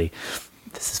 everybody,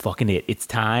 this is fucking it. It's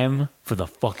time for the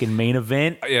fucking main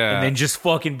event. Yeah. And then just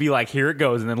fucking be like, here it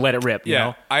goes, and then let it rip. You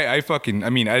know? I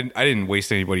didn't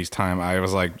waste anybody's time. I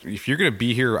was like, if you're gonna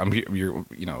be here, you're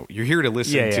here to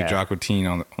listen to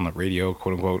Jacotene on the radio,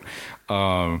 quote unquote.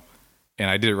 And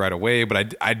I did it right away,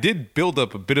 but I did build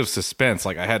up a bit of suspense.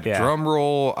 Like I had drum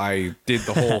roll. I did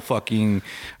the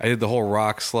whole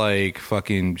rocks like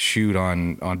fucking shoot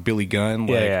on Billy Gunn.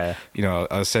 Like,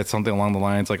 I said something along the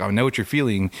lines like, I know what you're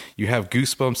feeling. You have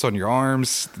goosebumps on your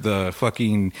arms. The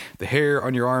hair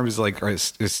on your arms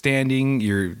is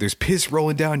standing. There's piss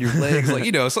rolling down your legs. Like,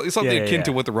 something akin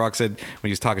to what The Rock said when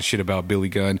he was talking shit about Billy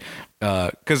Gunn.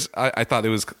 Cause I thought it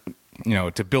was,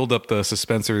 to build up the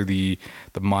suspense or the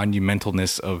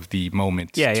monumentalness of the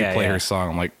moment to play her song.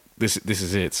 I'm like, this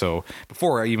is it. So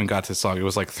before I even got to the song, it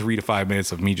was like 3 to 5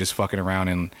 minutes of me just fucking around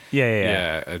and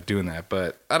doing that.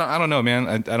 But I don't know, man.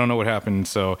 I don't know what happened.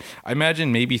 So I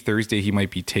imagine maybe Thursday he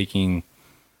might be taking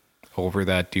over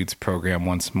that dude's program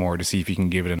once more to see if he can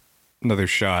give it another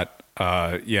shot.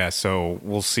 So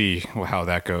we'll see how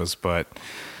that goes. But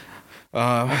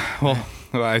I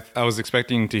was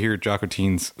expecting to hear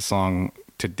Jacotene's song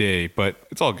today, but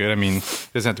it's all good. I mean, it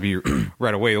doesn't have to be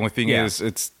right away. The only thing is,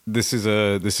 this is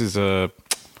a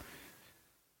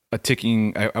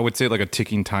ticking. I would say like a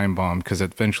ticking time bomb, because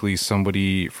eventually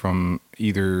somebody from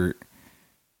either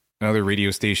another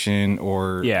radio station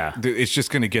or it's just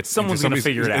going to get someone's going to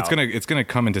figure it out. It's going to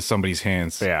come into somebody's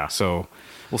hands. Yeah. So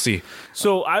we'll see.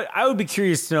 So I would be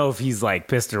curious to know if he's like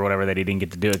pissed or whatever that he didn't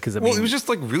get to do it, because it was just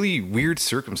like really weird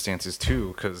circumstances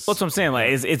too. Because that's what I'm saying. Like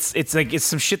it's like it's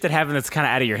some shit that happened that's kind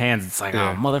of out of your hands. It's like,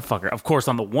 oh motherfucker! Of course,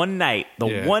 on the one night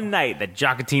that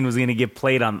Jacotene was going to get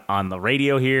played on the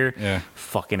radio here,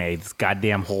 fucking this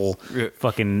goddamn whole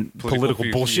fucking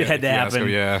political bullshit had to happen.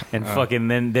 And fucking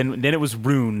then it was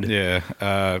ruined.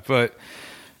 But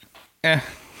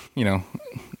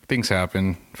things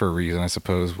happen for a reason, I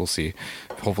suppose. We'll see.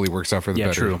 Hopefully it works out for the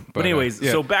better. True. But anyways,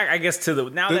 so back, I guess, to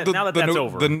now that that's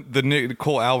over. The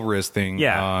Nicole Alvarez thing.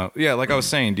 Like I was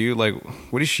saying, dude, like,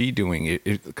 what is she doing?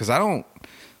 Because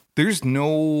there's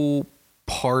no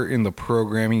part in the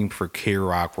programming for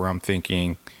K-Rock where I'm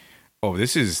thinking, oh,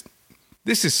 this is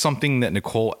something that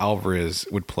Nicole Alvarez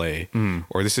would play,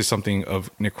 or this is something of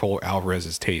Nicole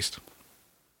Alvarez's taste.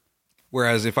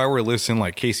 Whereas if I were to listen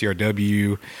like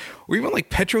KCRW or even like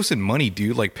Petros and Money,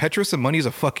 dude, like Petros and Money is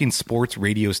a fucking sports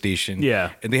radio station.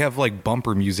 Yeah. And they have like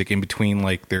bumper music in between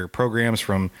like their programs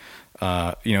from,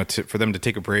 for them to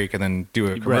take a break and then do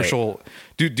a commercial,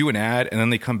 do an ad, and then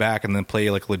they come back and then play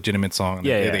like a legitimate song.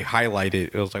 And they highlight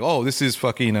it. It was like, oh, this is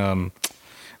fucking, I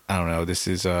don't know. This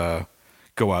is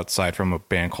Go Outside from a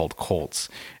band called Colts.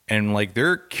 And like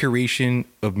their curation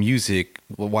of music,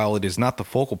 while it is not the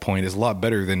focal point, is a lot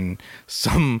better than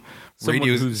some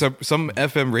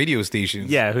FM radio stations.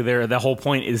 Yeah, the whole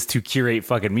point is to curate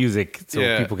fucking music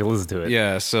so people can listen to it.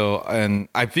 Yeah, so, and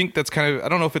I think that's kind of, I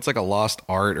don't know if it's like a lost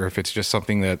art or if it's just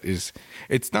something that is,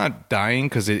 it's not dying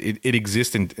because it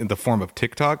exists in the form of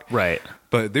TikTok. Right.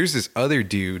 But there's this other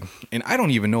dude, and I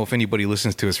don't even know if anybody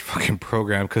listens to his fucking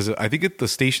program because I think the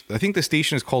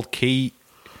station is called KSPC,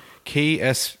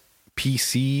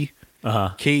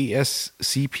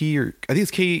 KSCP, or I think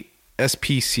it's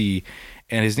KSPC,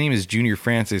 and his name is Junior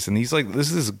Francis, and he's like,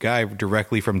 this is this guy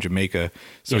directly from Jamaica,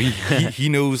 so he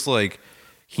knows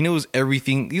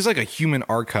everything. He's like a human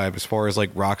archive as far as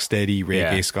like rocksteady,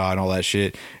 reggae, ska, and all that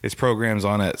shit. His program's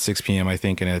on at 6 p.m. I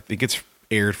think, and I think it's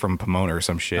aired from Pomona or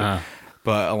some shit.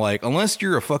 But like, unless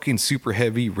you're a fucking super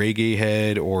heavy reggae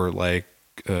head or like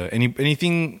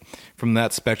anything from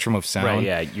that spectrum of sound, right?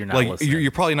 Yeah, you're not listening. You're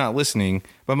probably not listening.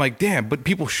 But I'm like, damn, but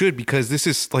people should, because this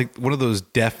is like one of those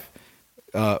deaf,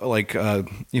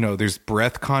 there's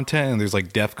breath content and there's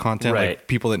like deaf content, right? Like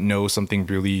people that know something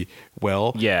really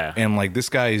well, yeah. And like this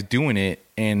guy is doing it,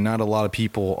 and not a lot of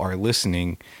people are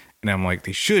listening. And I'm like,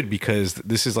 they should, because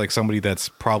this is like somebody that's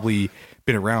probably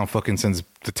been around fucking since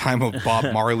the time of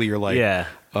Bob Marley or like,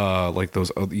 like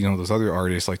those, those other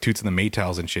artists like Toots and the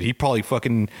Maytals and shit. He probably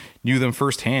fucking knew them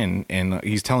firsthand, and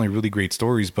he's telling really great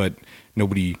stories, but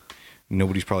nobody's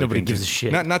probably nobody gives a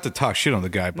shit. Not to talk shit on the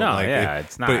guy, but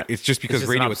it's not. But it's just because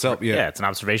radio itself, it's an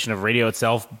observation of radio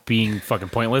itself being fucking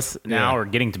pointless now, or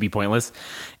getting to be pointless.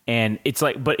 And it's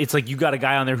like, you got a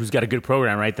guy on there who's got a good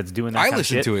program, right? That's doing that. I kind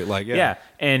listen of shit. to it, like,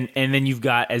 and then you've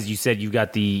got, as you said, you've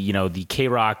got the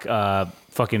K-Rock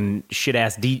fucking shit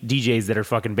ass DJs that are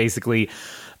fucking basically.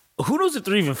 Who knows if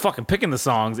they're even fucking picking the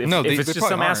songs? If it's just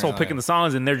some asshole picking the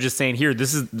songs, and they're just saying, "Here,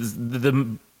 this is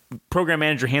the program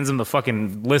manager hands them the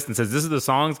fucking list and says, "This is the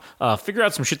songs. Figure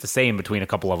out some shit to say in between a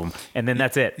couple of them, and then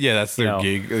that's it." Yeah, that's their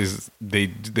gig. Is they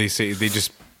say they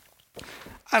just.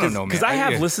 I don't know, man. Because I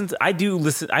have listened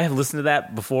to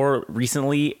that before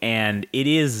recently, and it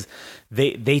is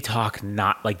they talk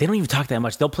not like they don't even talk that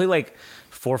much. They'll play like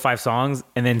 4 or 5 songs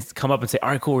and then come up and say, "All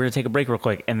right, cool, we're gonna take a break real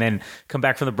quick," and then come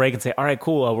back from the break and say, "All right,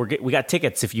 cool, we got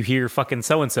tickets if you hear fucking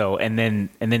so and so," and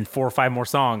then 4 or 5 more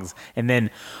songs, and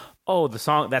then. Oh,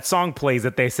 that song plays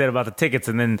that they said about the tickets,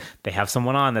 and then they have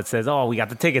someone on that says, "Oh, we got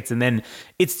the tickets," and then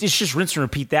it's just rinse and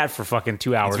repeat that for fucking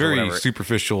 2 hours. It's very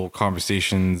superficial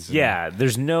conversations.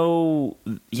 There's no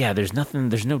depth to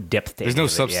it. There's no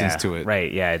substance to it.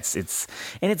 Right. Yeah. It's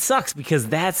and it sucks because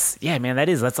that's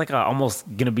like almost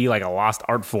gonna be like a lost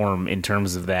art form in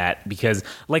terms of that, because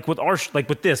like with our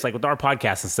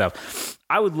podcast and stuff.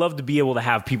 I would love to be able to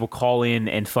have people call in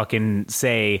and fucking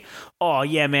say, "Oh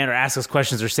yeah, man," or ask us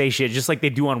questions or say shit just like they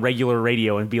do on regular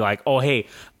radio, and be like, "Oh hey,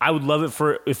 I would love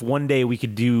it if one day we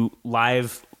could do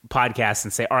live podcasts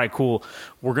and say, all right, cool,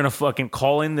 we're gonna fucking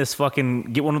call in this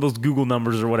fucking get one of those Google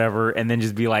numbers or whatever, and then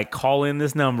just be like, call in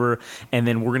this number, and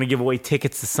then we're gonna give away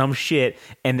tickets to some shit,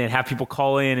 and then have people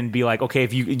call in and be like, okay,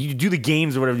 if you do the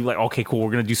games or whatever, you're like, okay, cool,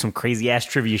 we're gonna do some crazy ass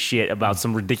trivia shit about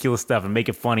some ridiculous stuff and make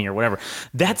it funny or whatever."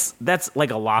 That's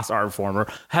like a lost art form. Or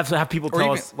have people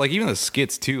tell us, like even the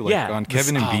skits too, like on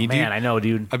Kevin and Bean. Man, I know,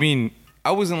 dude. I mean,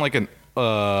 I wasn't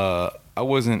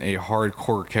a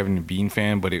hardcore Kevin and Bean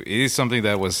fan, but it is something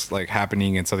that was like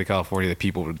happening in Southern California that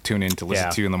people would tune in to listen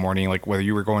to in the morning, like whether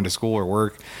you were going to school or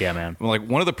work. Yeah, man. Like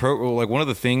one of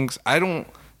the things, I don't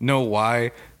know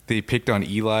why they picked on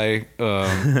Eli,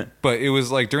 but it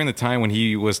was like during the time when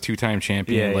he was 2-time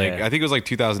champion. I think it was like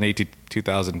 2008 to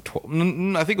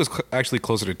 2012. I think it was actually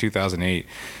closer to 2008,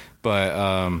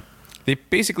 but they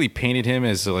basically painted him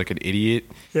as like an idiot.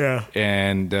 Yeah,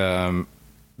 and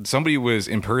somebody was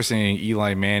impersonating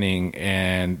Eli Manning,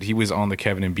 and he was on the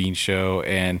Kevin and Bean show,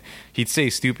 and he'd say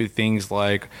stupid things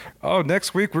like, "Oh,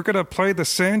 next week we're gonna play the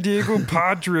San Diego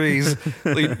Padres,"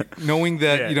 like, knowing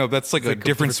that that's like a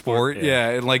different sport.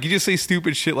 And like you just say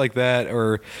stupid shit like that,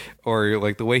 or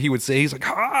like the way he would say, he's like,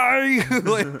 "Hi,"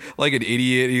 like an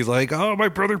idiot. He's like, "Oh, my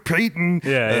brother Peyton,"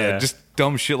 just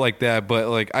dumb shit like that. But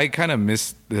like I kind of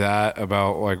miss that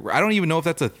about, like, I don't even know if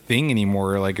that's a thing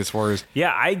anymore, like as far as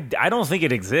I don't think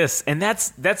it exists. And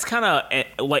that's kind of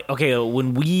like, okay,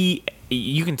 when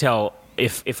you can tell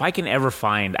if I can ever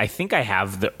find, I think I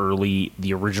have the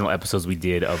original episodes we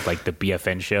did of like the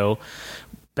BFN show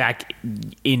back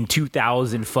in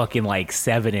 2000 fucking like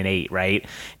 7 and 8, right?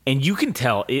 And you can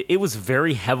tell it was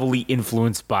very heavily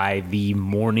influenced by the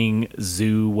morning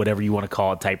zoo, whatever you want to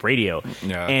call it, type radio.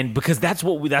 Yeah. And because that's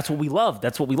what we love,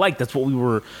 that's what we like, that's what we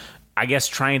were, I guess,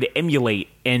 trying to emulate.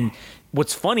 And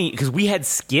what's funny, because we had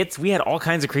skits, we had all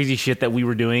kinds of crazy shit that we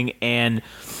were doing, and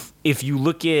if you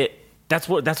look at that's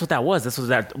what that was. That's what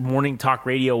that morning talk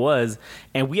radio was.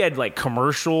 And we had like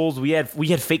commercials. We had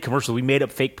fake commercials. We made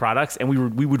up fake products, and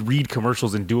we would read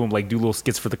commercials and do them, like do little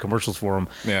skits for the commercials for them.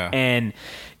 Yeah. And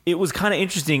it was kind of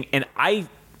interesting. And I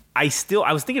was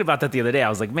thinking about that the other day. I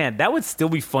was like, man, that would still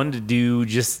be fun to do,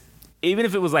 just even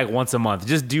if it was like once a month.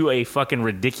 Just do a fucking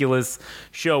ridiculous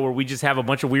show where we just have a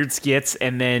bunch of weird skits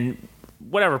and then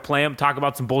whatever, play them, talk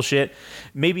about some bullshit.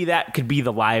 Maybe that could be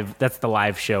the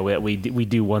live show that we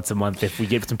do once a month if we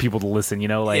get some people to listen, you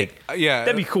know, like, yeah,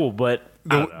 that'd be cool. But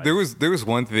there was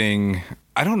one thing,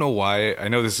 I don't know why, I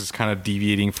know this is kind of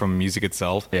deviating from music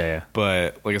itself. Yeah.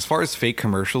 But like, as far as fake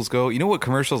commercials go, you know what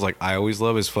commercials like I always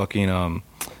love is fucking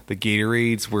the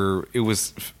Gatorades, where it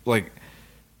was like,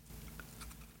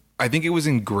 I think it was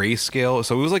in grayscale,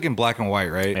 so it was like in black and white,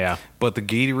 right? Yeah. But the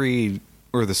Gatorade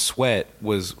or the sweat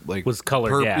was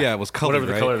colored. Yeah, it was colored.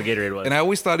 Whatever the color of the Gatorade was. And I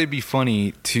always thought it'd be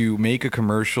funny to make a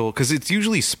commercial, because it's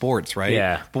usually sports, right?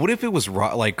 Yeah. But what if it was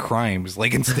like crimes?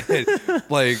 Like instead,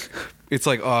 like it's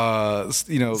like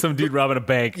some dude robbing a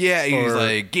bank. Yeah, he's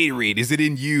like, Gatorade, is it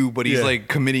in you? But he's like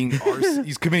committing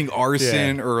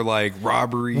arson or like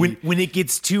robbery. When it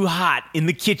gets too hot in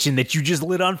the kitchen that you just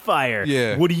lit on fire,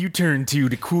 what do you turn to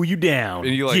cool you down?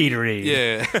 And you're like, Gatorade.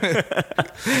 Yeah.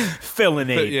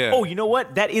 Felonade. Yeah. Oh, you know what?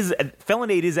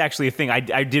 Felonade is actually a thing.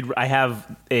 I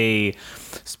have a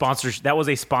sponsor. That was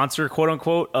a sponsor, quote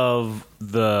unquote, of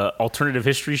the alternative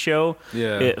history show.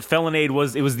 Yeah. Felonade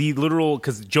was the literal,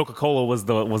 because Coca-Cola was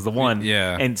the one.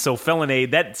 Yeah. And so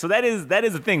Felonade, that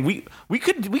is a thing. We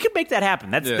could make that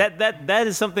happen. That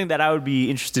is something that I would be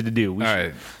interested to do.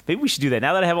 Maybe we should do that.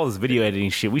 Now that I have all this video editing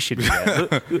shit, we should do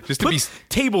that.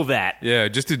 Table that. Yeah,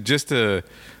 just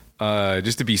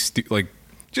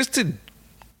to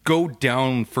go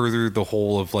down further the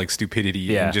hole of like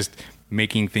stupidity and just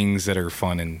making things that are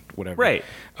fun and whatever. Right.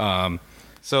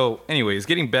 So, anyways,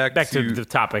 getting back to the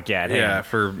topic at hand. Yeah,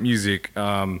 for music.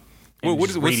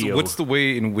 What's the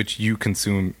way in which you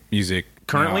consume music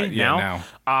currently now?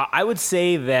 I would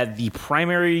say that the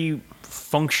primary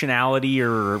functionality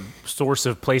or source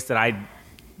of place that I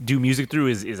do music through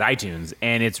is iTunes,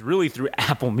 and it's really through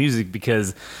Apple Music,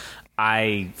 because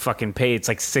I fucking pay, it's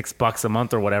like $6 a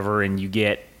month or whatever, and you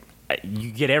get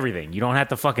everything. You don't have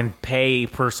to fucking pay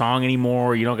per song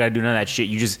anymore. You don't got to do none of that shit.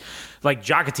 You just, like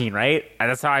Jacotene, right?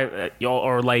 That's how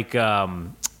or like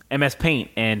MS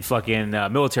Paint and fucking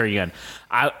Military Gun.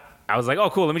 I was like, oh,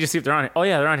 cool. Let me just see if they're on here. Oh,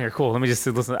 yeah, they're on here. Cool. Let me just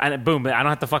listen. And boom. I don't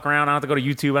have to fuck around. I don't have to go to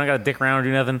YouTube. I don't got to dick around or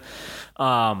do nothing.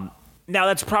 Now,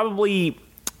 that's probably...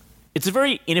 It's a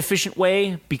very inefficient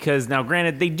way, because now,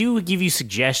 granted, they do give you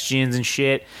suggestions and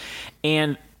shit.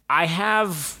 And I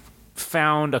have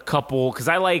found a couple, because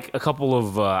I like a couple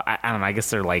of, I don't know, I guess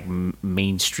they're like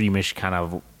mainstreamish kind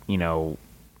of, you know,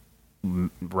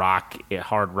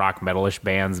 hard rock metalish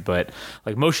bands, but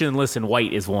like Motionless in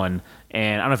White is one,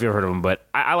 and I don't know if you've ever heard of them, but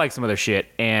I like some of their shit.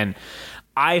 And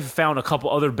I've found a couple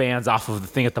other bands off of the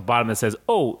thing at the bottom that says,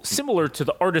 oh, similar to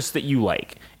the artists that you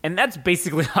like. And that's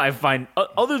basically how I find,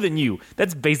 other than you,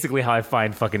 that's basically how I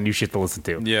find fucking new shit to listen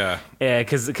to. Yeah.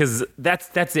 Because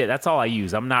that's it. That's all I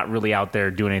use. I'm not really out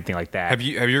there doing anything like that. Have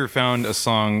you ever found a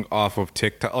song off of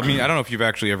TikTok? I mean, I don't know if you've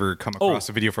actually ever come across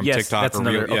a video from TikTok. That's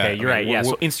another, okay, you're right. Yeah,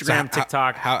 so Instagram,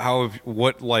 TikTok.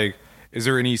 Is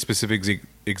there any specific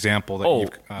example that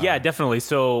you've... yeah, definitely.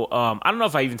 So I don't know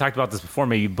if I even talked about this before,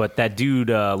 maybe, but that dude,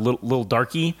 Lil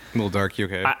Darky. Lil Darky,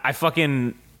 okay. I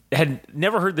fucking had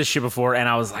never heard this shit before, and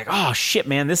I was like, oh shit,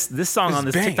 man, this song on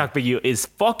this TikTok video is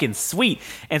fucking sweet.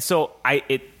 And so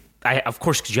I of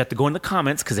course, because you have to go in the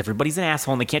comments, because everybody's an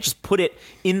asshole and they can't just put it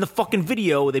in the fucking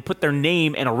video. They put their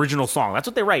name and original song. That's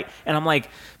what they write. And I'm like,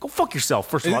 go fuck yourself,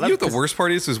 first of all. You know what the worst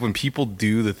part is when people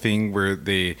do the thing where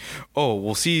they,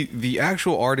 we'll see the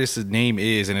actual artist's name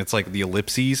is, and it's like the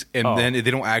ellipses, and then they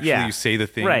don't actually say the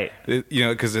thing. Right. You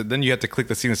know, because then you have to click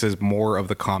the thing that says more of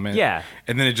the comment. Yeah.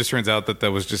 And then it just turns out that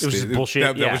was just... It was just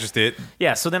bullshit. That was just it.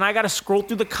 Yeah, so then I got to scroll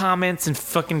through the comments and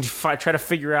fucking try to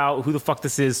figure out who the fuck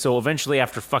this is. So eventually,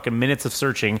 after fucking minutes of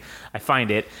searching, I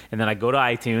find it, and then I go to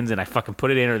iTunes and I fucking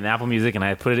put it in, or in Apple Music, and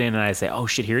I put it in and I say, oh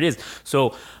shit, here it is.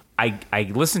 So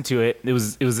I listened to it. It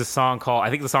was a song called, I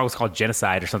think the song was called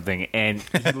Genocide or something. And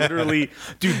he literally,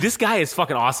 dude, this guy is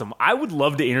fucking awesome. I would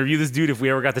love to interview this dude if we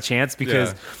ever got the chance,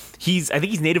 because I think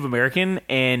he's Native American,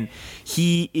 and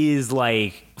he is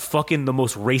like fucking the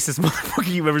most racist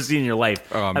motherfucker you've ever seen in your life.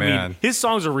 Oh, man. I mean, his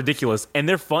songs are ridiculous and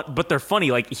they're fun, but they're funny.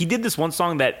 Like, he did this one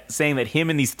song that saying that him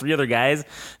and these 3 other guys,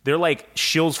 they're like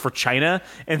shills for China,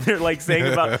 and they're like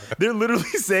saying about, they're literally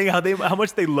saying how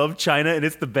much they love China and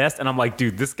it's the best. And I'm like,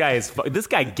 dude, this guy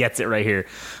gets it right here.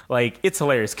 Like, it's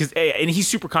hilarious and he's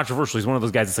super controversial. He's one of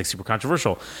those guys that's like super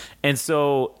controversial. And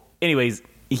so, anyways,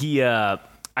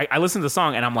 I listened to the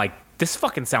song and I'm like, this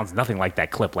fucking sounds nothing like that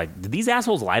clip. Like, did these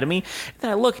assholes lie to me? And then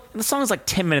I look, and the song is like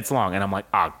 10 minutes long, and I'm like,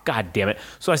 oh, god damn it.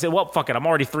 So I said, well, fuck it. I'm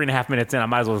already 3.5 minutes in. I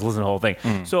might as well just listen to the whole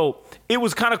thing. So it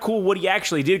was kind of cool what he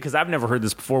actually did, because I've never heard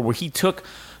this before, where he took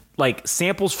like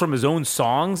samples from his own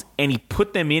songs and he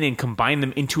put them in and combined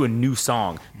them into a new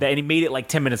song, and he made it like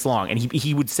 10 minutes long. And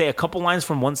he would say a couple lines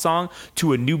from one song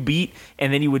to a new beat,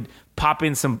 and then he would pop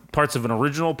in some parts of an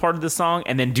original part of the song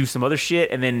and then do some other shit.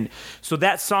 And then, so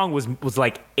that song was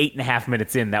like 8.5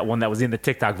 minutes in, that one that was in the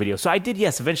TikTok video. So I did,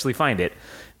 yes, eventually find it.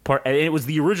 And it was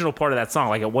the original part of that song.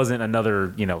 Like, it wasn't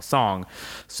another, song.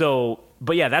 So,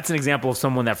 but yeah, that's an example of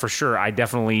someone that for sure I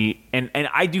definitely, and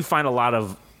I do find a lot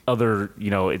of other,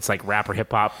 it's like rap or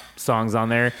hip hop songs on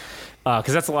there.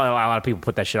 Cause that's a lot of people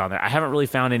put that shit on there. I haven't really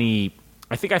found any.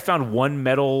 I think I found one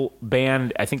metal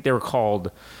band. I think they were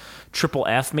called Triple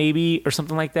F maybe or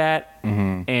something like that.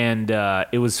 And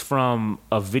it was from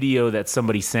a video that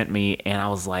somebody sent me, and I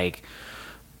was like,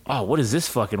 oh, what are these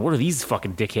fucking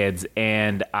dickheads?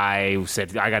 And I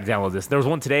said, I gotta download this. There was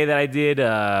one today that I did.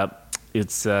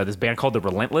 It's this band called The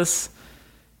Relentless,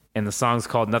 and the song's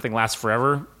called Nothing Lasts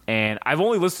Forever. And I've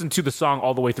only listened to the song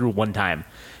all the way through one time,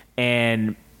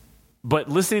 but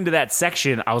listening to that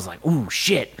section, I was like, ooh,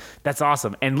 shit, that's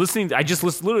awesome. And I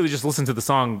literally just listened to the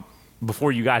song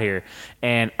before you got here,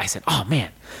 and I said, oh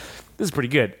man, this is pretty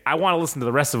good. I want to listen to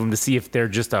the rest of them to see if they're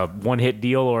just a one-hit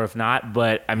deal or if not.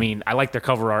 But I mean, I like their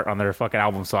cover art on their fucking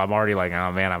album, so I'm already like,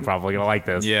 oh man, I'm probably gonna like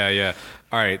this. Yeah.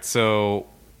 All right, so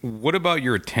what about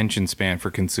your attention span for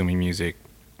consuming music?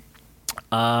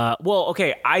 Well,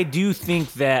 okay, I do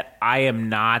think that I'm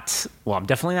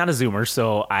definitely not a Zoomer,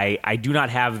 so I do not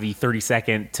have the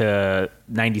 30-second to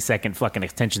 90-second fucking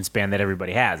attention span that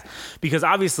everybody has. Because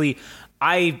obviously,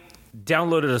 I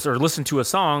downloaded or listened to a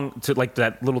song, to like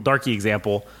that little Darky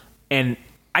example, and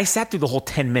I sat through the whole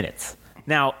 10 minutes.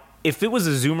 Now, if it was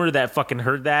a Zoomer that fucking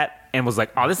heard that and was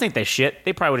like, oh, this ain't that shit,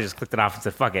 they probably would have just clicked it off and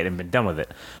said, fuck it, and been done with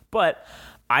it. But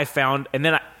I found, and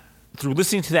then through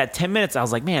listening to that 10 minutes, I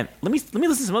was like, man, let me listen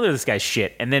to some other of this guy's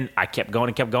shit. And then I kept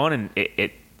going, and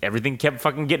everything kept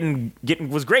fucking getting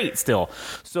was great still.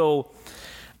 So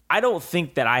I don't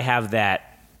think that I have that.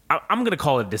 I'm going to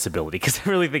call it a disability, because I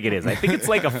really think it is. I think it's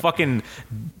like a fucking,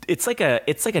 it's like a,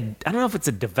 I don't know if it's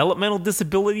a developmental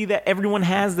disability that everyone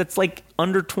has that's like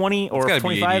under 20 or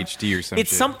 25. ADHD or something.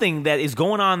 It's something that is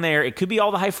going on there. It could be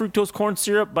all the high fructose corn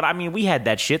syrup, but I mean, we had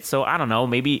that shit. So I don't know,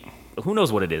 maybe, who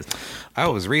knows what it is. I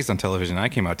was raised on television. I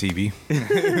came out TV.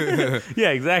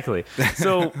 Yeah, exactly.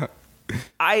 So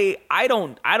I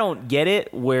don't get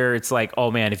it, where it's like,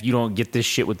 oh man, if you don't get this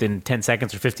shit within 10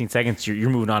 seconds or 15 seconds, you're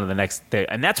moving on to the next thing.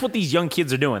 And that's what these young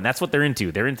kids are doing. That's what they're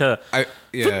into. They're into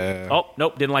oh,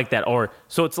 nope, didn't like that. Or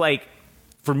so it's like,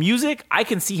 for music, I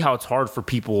can see how it's hard for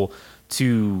people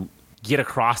to get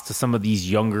across to some of these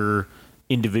younger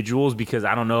individuals, because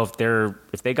I don't know if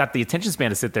they got the attention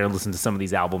span to sit there and listen to some of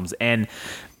these albums, and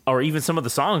or even some of the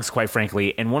songs, quite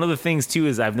frankly. And one of the things too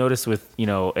is I've noticed with,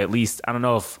 at least, I don't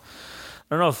know if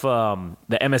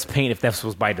the MS Paint, if this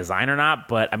was by design or not,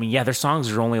 but I mean, yeah, their songs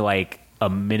are only like a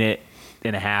minute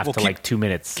and a half to like 2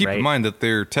 minutes. Keep in mind that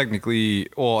they're technically,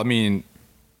 well, I mean,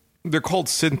 they're called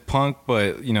synth punk,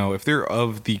 but if they're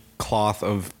of the cloth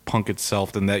of punk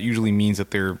itself, then that usually means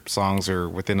that their songs are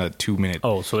within a 2 minute.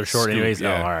 Oh, so they're short anyways.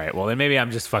 Yeah. Oh, all right. Well, then maybe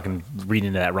I'm just fucking reading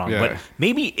into that wrong. Yeah. But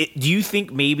maybe, do you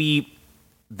think maybe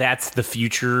that's the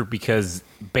future, because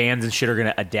bands and shit are going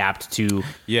to adapt to?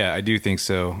 Yeah, I do think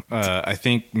so. I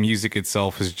think music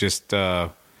itself is just,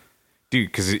 dude,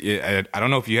 because I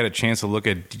don't know if you had a chance to look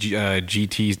at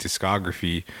GT's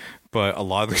discography, but a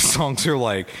lot of their songs are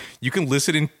like, you can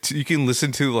listen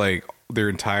to like their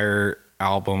entire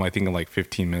album, I think, in like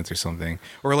 15 minutes or something.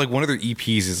 Or like one of their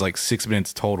EPs is like 6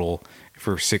 minutes total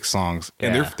for 6 songs,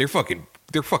 and they're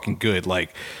fucking good.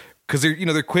 Like, because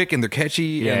they're quick and they're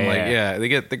catchy, and they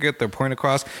get their point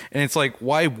across. And it's like,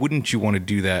 why wouldn't you want to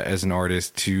do that as an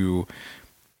artist, to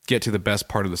get to the best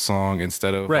part of the song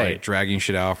instead of like dragging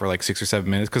shit out for like 6 or 7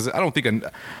 minutes. Because I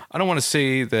don't want to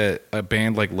say that a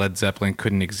band like Led Zeppelin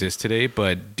couldn't exist today,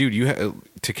 but dude,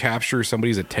 to capture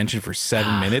somebody's attention for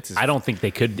 7 minutes. I don't think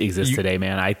they could exist today,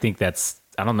 man. I think I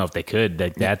don't know if they could.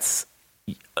 That's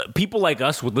people like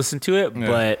us would listen to it,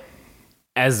 but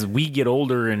as we get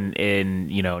older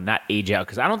and you know, not age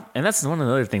out, and that's one of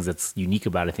the other things that's unique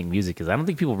about, I think, music is I don't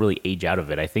think people really age out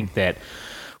of it. I think that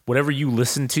whatever you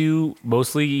listen to,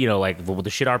 mostly, you know, like the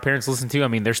shit our parents listen to, I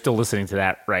mean, they're still listening to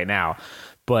that right now,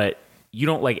 but you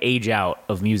don't like age out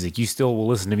of music. You still will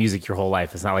listen to music your whole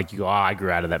life. It's not like you go, I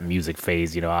grew out of that music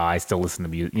phase. You know, I still listen to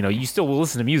music. You know, you still will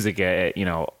listen to music, you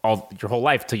know, all your whole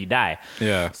life till you die.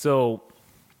 Yeah. So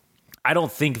I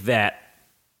don't think that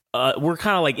we're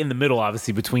kind of like in the middle,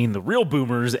 obviously, between the real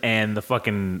boomers and the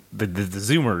fucking the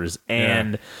zoomers,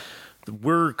 and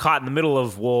we're caught in the middle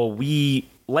of, well, we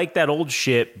like that old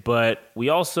shit, but we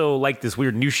also like this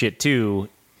weird new shit too,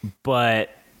 but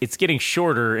it's getting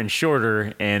shorter and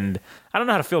shorter, and I don't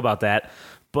know how to feel about that,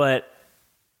 but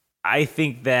I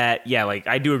think that, like,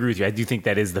 I do agree with you. I do think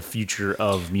that is the future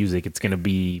of music. It's going to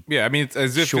be I mean, it's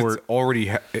as if short. It's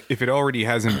already if it already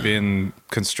hasn't been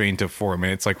constrained to 4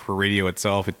 minutes, like for radio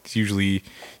itself, it's usually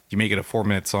you make it a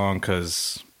 4-minute song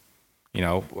because, you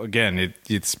know, again,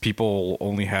 it's people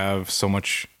only have so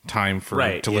much time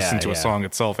to listen to a song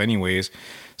itself anyways.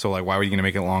 So like, why are you going to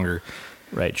make it longer?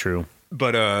 Right. True.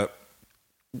 But,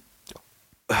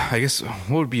 I guess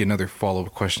what would be another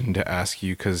follow-up question to ask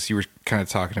you? Cause you were kind of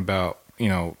talking about, you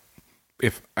know,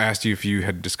 if I asked you if you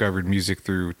had discovered music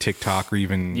through TikTok or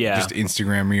even just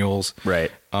Instagram reels,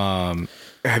 right?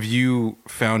 Have you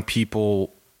found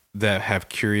people that have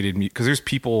curated music? Cause there's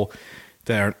people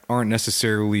that aren't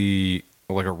necessarily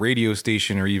like a radio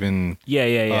station or even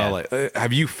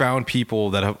have you found people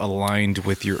that have aligned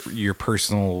with your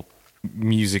personal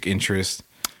music interest?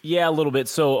 Yeah, a little bit.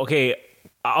 So okay,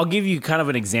 I'll give you kind of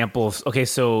an example of, okay,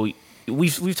 so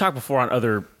we've talked before on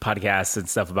other podcasts and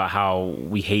stuff about how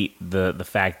we hate the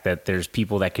fact that there's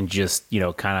people that can just, you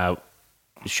know, kind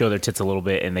of show their tits a little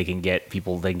bit and they can get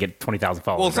 20,000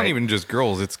 followers. Well, it's not even just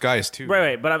girls, it's guys too.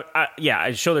 Right. But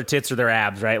I show their tits or their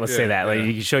abs, right? Let's say that. Like,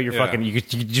 you can show your fucking, you could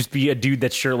just be a dude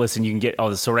that's shirtless and you can get all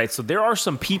this. So, right. So there are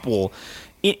some people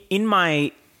in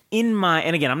my,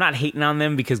 and again, I'm not hating on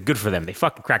them because good for them. They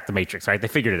fucking cracked the matrix, right? They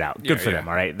figured it out. Good for them,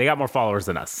 all right? They got more followers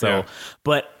than us. So,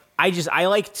 but I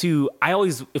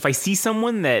always, if I see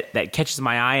someone that catches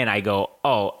my eye and I go,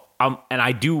 and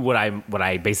I do what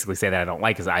I basically say that I don't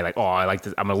like is I like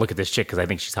this. I'm going to look at this chick because I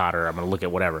think she's hot, or I'm going to look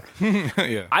at whatever.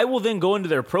 I will then go into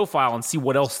their profile and see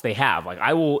what else they have. Like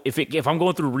I will, if I'm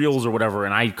going through reels or whatever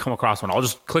and I come across one, I'll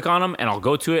just click on them and I'll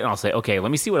go to it and I'll say, okay, let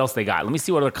me see what else they got. Let me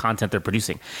see what other content they're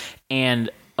producing. And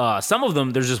some of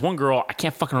them, there's just one girl, I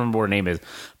can't fucking remember what her name is,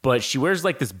 but she wears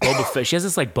like this Boba Fett. She has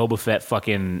this like Boba Fett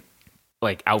fucking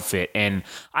like outfit, and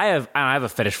I have a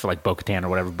fetish for like Bo-Katan or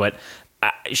whatever, but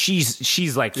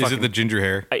she's like fucking, is it the ginger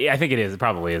hair? I think it is. It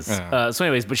probably is. So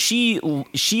anyways, but she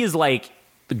is like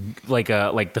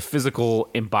the physical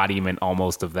embodiment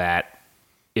almost of that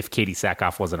if Katie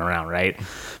Sackhoff wasn't around, right?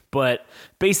 But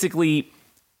basically,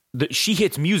 she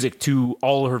hits music to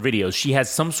all of her videos. She has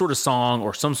some sort of song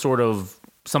or some sort of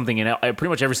something in pretty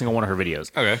much every single one of her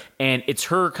videos. Okay. And it's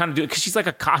her kind of doing, because she's like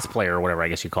a cosplayer or whatever, I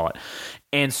guess you call it.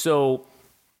 And so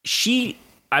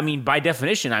by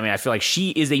definition, I feel like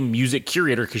she is a music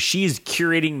curator because she is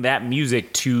curating that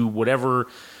music to whatever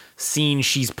scene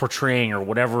she's portraying or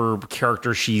whatever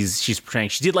character she's portraying.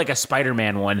 She did like a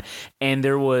Spider-Man one, and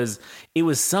it was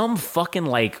some fucking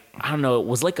like, I don't know, it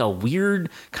was like a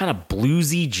weird kind of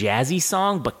bluesy jazzy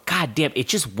song, but goddamn, it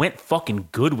just went fucking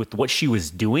good with what she was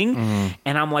doing.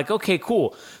 And I'm like, okay,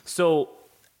 cool. So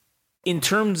in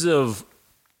terms of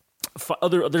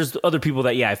there's other people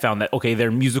that I found that, okay, their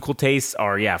musical tastes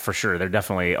are for sure, they're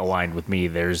definitely aligned with me.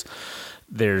 There's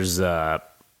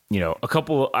you know, a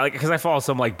couple, because I follow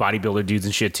some like bodybuilder dudes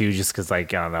and shit too, just because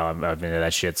like, I don't know, I'm into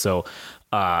that shit. So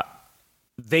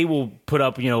they will put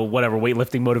up, you know, whatever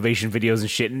weightlifting motivation videos and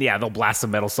shit, and they'll blast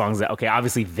some metal songs that, okay,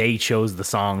 obviously they chose the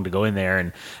song to go in there,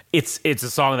 and it's a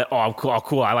song that, I'm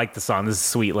cool, I like the song, this is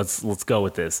sweet, let's go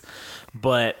with this.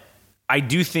 But I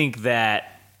do think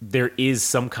that there is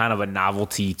some kind of a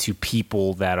novelty to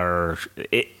people that are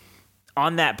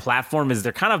on that platform, is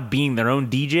they're kind of being their own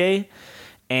DJ,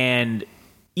 and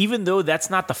even though that's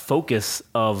not the focus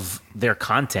of their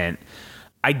content,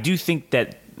 I do think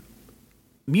that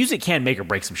music can make or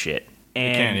break some shit. And,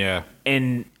 it can, yeah.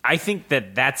 And I think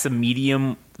that that's a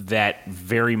medium that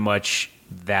very much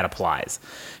that applies.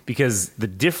 Because the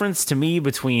difference to me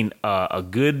between a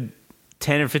good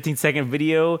 10 or 15 second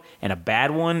video and a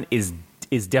bad one is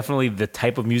is definitely the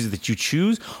type of music that you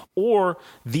choose or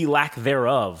the lack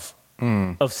thereof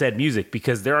of said music,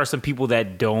 because there are some people that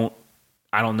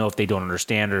I don't know if they don't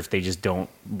understand or if they just don't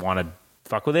want to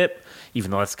fuck with it, even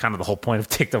though that's kind of the whole point of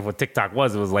TikTok. What TikTok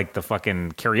was, it was like the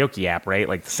fucking karaoke app, right?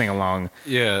 Like the sing-along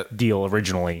deal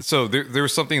originally. So there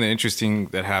was something interesting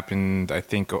that happened, I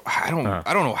think. I don't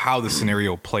know how the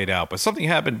scenario played out, but something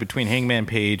happened between Hangman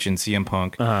Page and CM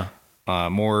Punk.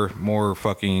 More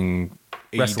fucking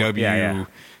AEW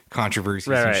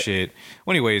controversies and shit.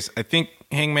 Well, anyways, I think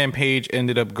Hangman Page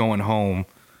ended up going home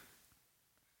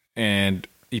and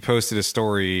he posted a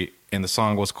story and the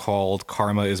song was called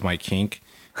Karma Is My Kink.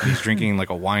 He's drinking like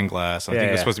a wine glass. I think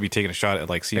it was supposed to be taking a shot at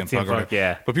like CM Punk.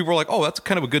 But people were like, oh, that's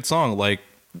kind of a good song. Like,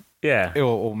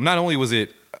 not only was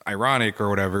it ironic or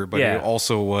whatever, but it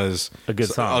also was a good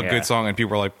song. Good song. And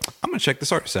people were like, I'm going to check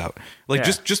this artist out. Like,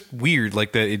 just weird.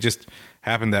 Like that. It just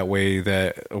happened that way,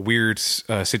 that a weird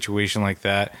situation like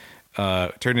that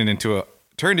turned into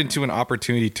an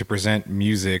opportunity to present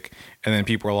music. And then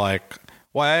people were like,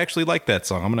 well, I actually like that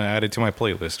song. I'm going to add it to my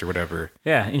playlist or whatever.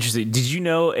 Yeah, interesting. Did you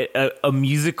know a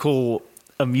musical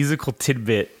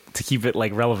tidbit to keep it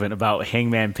like relevant about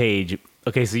Hangman Page?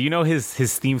 Okay, so you know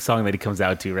his theme song that he comes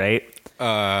out to, right?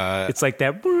 It's like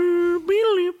that,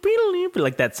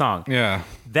 like that song. Yeah,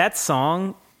 that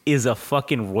song is a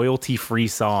fucking royalty-free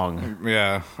song.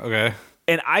 Yeah. Okay.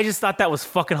 And I just thought that was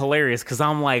fucking hilarious because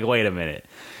I'm like, wait a minute,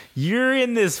 you're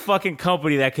in this fucking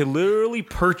company that could literally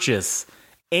purchase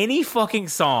any fucking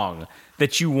song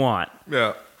that you want.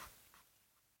 Yeah.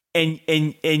 And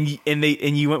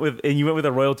you went with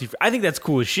a royalty. I think that's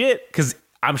cool as shit because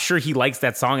I'm sure he likes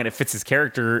that song and it fits his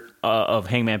character of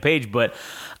Hangman Page. But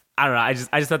I don't know. I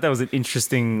just thought that was an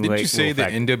interesting. Did you say the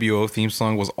NWO theme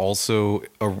song was also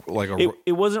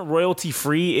it wasn't royalty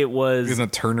free. It was in the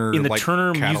Turner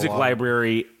Turner music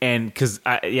library, and because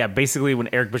basically when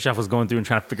Eric Bischoff was going through and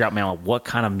trying to figure out, man, what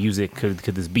kind of music could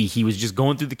this be? He was just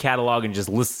going through the catalog and just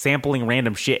sampling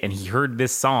random shit, and he heard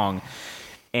this song,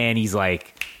 and he's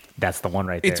like, that's the one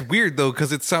right there. It's weird though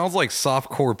because it sounds like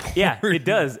softcore porn. Yeah, it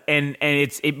does, and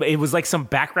it was like some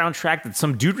background track that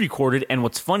some dude recorded. And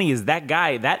what's funny is that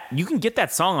guy that you can get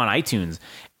that song on iTunes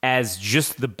as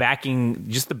just the backing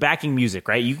music,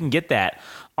 right? You can get that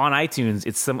on iTunes.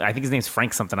 It's I think his name's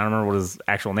Frank something. I don't remember what his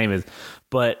actual name is,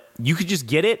 but you could just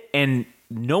get it and.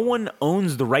 No one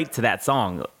owns the right to that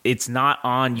song. It's not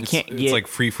on. It's like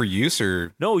free for use,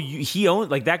 or no? He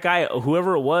owned, like, that guy,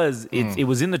 whoever it was. It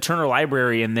was in the Turner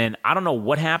library, and then I don't know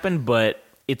what happened, but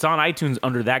it's on iTunes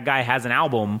under that guy has an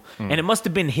album, and it must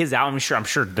have been his album. I'm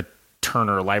sure the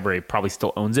Turner library probably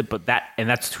still owns it, but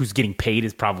that's who's getting paid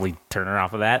is probably Turner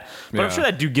off of that. But I'm sure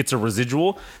that dude gets a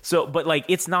residual. So, but like,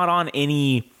 it's not on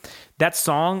any. That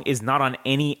song is not on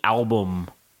any album.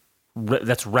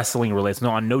 That's wrestling related. It's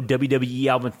on no WWE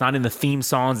album. It's not in the theme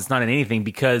songs. It's not in anything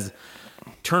because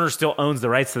Turner still owns the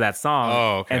rights to that song.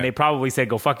 Oh, okay. And they probably said,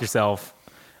 go fuck yourself.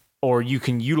 Or you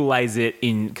can utilize it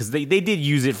because they did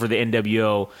use it for the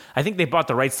NWO. I think they bought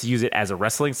the rights to use it as a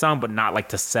wrestling song, but not like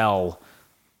to sell.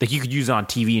 Like, you could use it on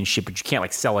TV and shit, but you can't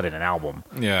like sell it in an album.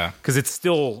 Yeah. Because it's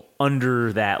still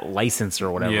under that license or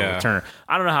whatever. Yeah. Turner.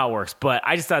 I don't know how it works, but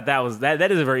I just thought that was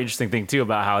that is a very interesting thing too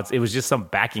about how it was just some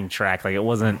backing track. Like, it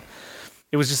was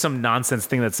just some nonsense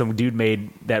thing that some dude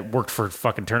made that worked for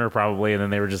fucking Turner probably, and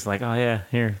then they were just like, oh yeah,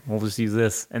 here, we'll just use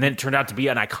this. And then it turned out to be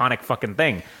an iconic fucking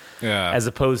thing. Yeah. As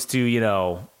opposed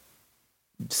to,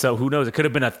 so who knows? It could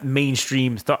have been a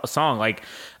mainstream song. Like,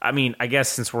 I mean, I guess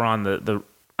since we're on the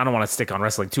I don't want to stick on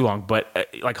wrestling too long, but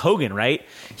like Hogan, right?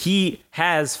 He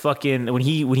has fucking, when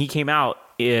he came out,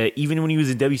 even when he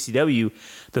was in WCW,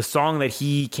 the song that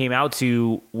he came out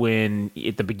to when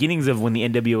at the beginnings of when the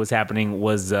NWO was happening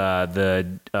was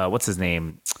what's his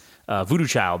name, Voodoo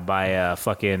Child by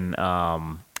fucking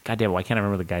goddamn, I can't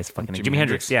remember the guy's fucking name. Jimi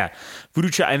Hendrix, yeah, Voodoo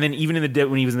Child. And then even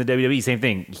when he was in the WWE, same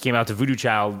thing. He came out to Voodoo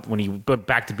Child when he went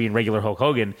back to being regular Hulk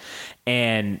Hogan,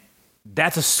 and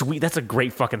that's a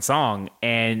great fucking song,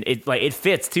 and it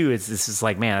fits too. It's just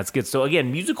like, man, that's good. So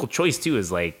again, musical choice too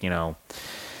is like,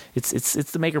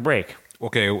 it's the make or break.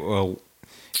 Okay, well,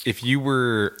 if you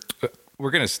were,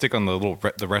 we're gonna stick on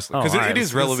the wrestling because it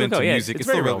is relevant to music. It's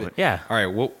very relevant. Yeah. All right.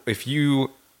 Well, if you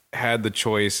had the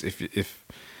choice,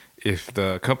 if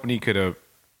the company could have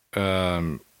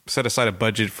set aside a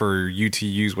budget for you to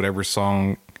use whatever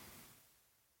song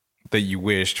that you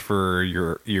wished for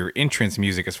your entrance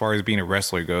music, as far as being a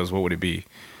wrestler goes, what would it be?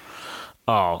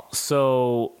 Oh,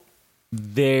 so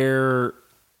there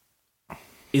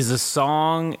is a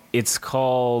song. It's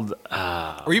called,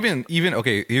 or even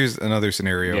okay. Here's another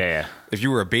scenario. Yeah. If you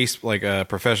were a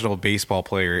professional baseball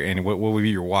player, and what would be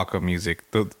your walk-up music?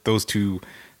 Those two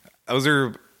those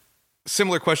are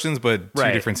similar questions, but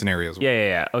two different scenarios.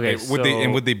 Yeah. Okay.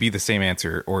 Would they be the same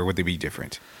answer, or would they be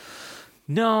different?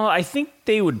 No, I think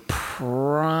they would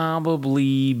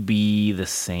probably be the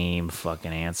same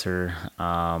fucking answer.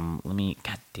 God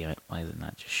damn it. Why is it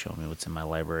not just showing me what's in my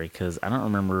library? Because I don't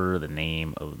remember the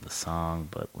name of the song,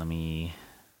 but I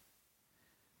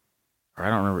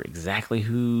don't remember exactly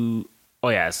who. Oh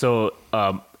yeah, so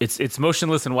it's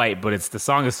Motionless in White, but the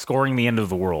song is Scoring the End of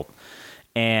the World.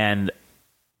 And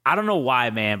I don't know why,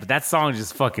 man, but that song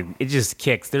just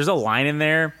kicks. There's a line in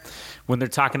there when they're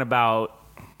talking about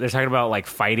like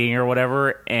fighting or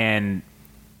whatever, and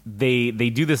they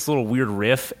do this little weird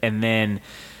riff, and then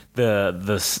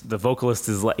the vocalist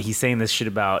is like, he's saying this shit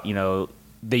about,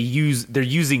 they're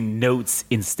using notes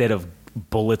instead of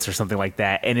bullets or something like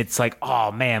that, and it's like,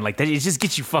 oh man, like that, it just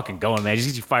gets you fucking going, man. It just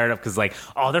gets you fired up because like,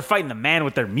 oh, they're fighting the man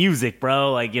with their music,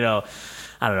 bro. Like,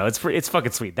 I don't know, it's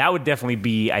fucking sweet. That would definitely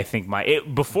be, I think,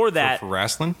 before that for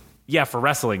wrestling. Yeah, for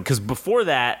wrestling, because before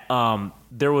that,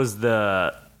 there was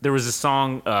a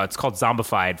song, it's called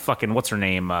Zombified. Fucking, what's her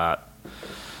name?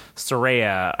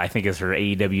 Saraya, I think is her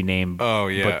AEW name. Oh,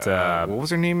 yeah. But, what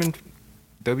was her name in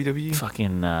WWE?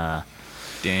 Fucking,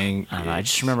 dang. I don't know. I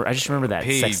just remember that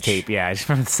Paige. sex tape. Yeah, I just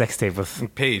remember the sex tape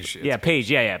with Paige. Yeah,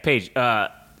 Paige. Yeah, Paige.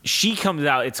 She comes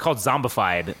out, it's called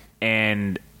Zombified,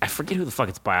 and I forget who the fuck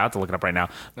it's by. I'll have to look it up right now.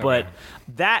 But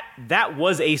that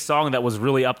was a song that was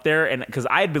really up there, and because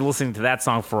I had been listening to that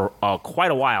song for quite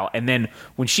a while, and then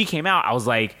when she came out, I was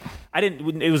like,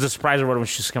 it was a surprise or whatever when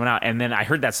she was coming out, and then I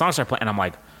heard that song start playing, and I'm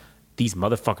like, these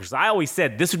motherfuckers. I always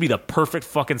said this would be the perfect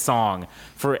fucking song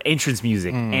for entrance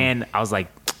music, and I was like,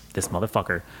 this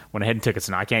motherfucker went ahead and took it,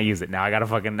 so now I can't use it. Now I gotta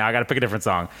pick a different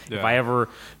song. Yeah. If I ever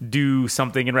do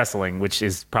something in wrestling, which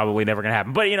is probably never gonna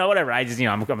happen, but whatever. I just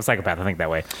I'm a psychopath. I think that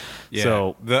way. Yeah.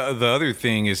 So the other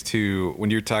thing is too, when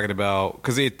you're talking about,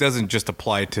 because it doesn't just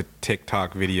apply to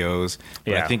TikTok videos,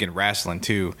 but I think in wrestling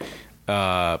too,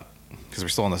 because we're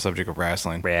still on the subject of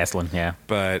wrestling. Yeah.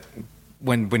 But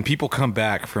when people come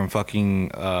back from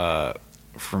fucking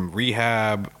from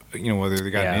rehab, whether they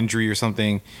got an injury or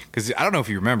something, because I don't know if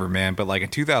you remember, man, but like in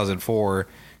 2004,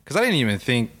 because I didn't even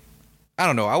think, I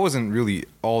don't know, I wasn't really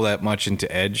all that much into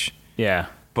Edge. Yeah.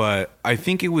 But I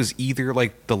think it was either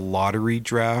like the lottery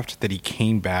draft that he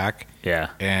came back.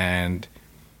 Yeah. And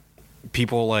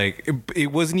people like,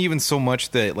 it wasn't even so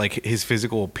much that like his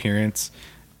physical appearance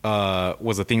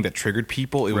was a thing that triggered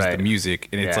people. It was the music,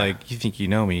 and it's like, you think you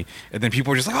know me, and then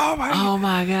people are just like, oh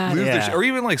my god, or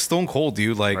even like Stone Cold,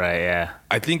 dude. Like,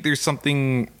 I think there's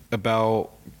something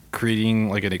about creating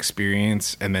like an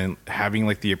experience and then having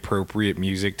like the appropriate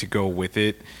music to go with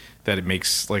it that it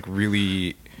makes like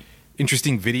really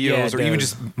interesting videos, or even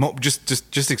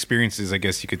just experiences, I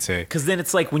guess you could say. Because then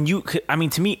it's like when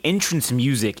to me, entrance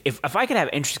music, if I could have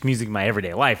entrance music in my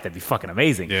everyday life, that'd be fucking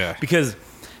amazing. Yeah. Because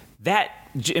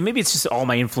and maybe it's just all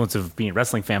my influence of being a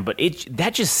wrestling fan, but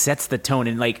that just sets the tone.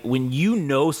 And like when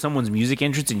someone's music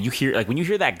entrance, and you hear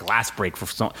that glass break for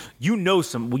song,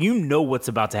 what's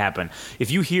about to happen.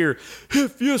 If you hear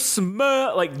 "If You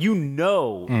Smell," like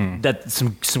that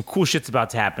some cool shit's about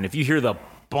to happen. If you hear the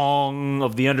bong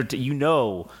of the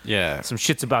Undertaker, some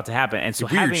shit's about to happen. And so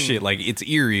weird shit, like it's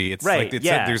eerie. It's like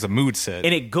there's a mood set,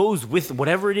 and it goes with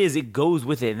whatever it is. It goes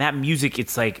with it, and that music.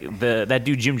 It's like that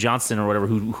dude Jim Johnston or whatever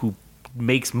who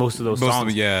makes most of those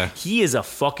songs. He is a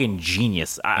fucking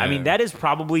genius. I mean, that is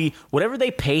probably whatever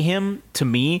they pay him. To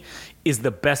me, is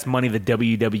the best money the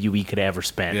WWE could ever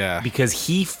spend. Yeah, because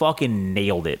he fucking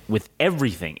nailed it with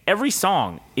everything. Every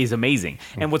song is amazing.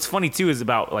 And what's funny too is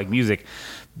about like music.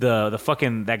 The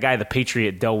fucking that guy, the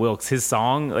Patriot, Del Wilkes, his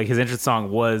song, like his entrance song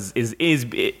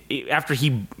after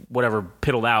he whatever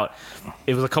piddled out,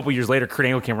 it was a couple years later. Kurt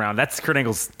Angle came around. That's Kurt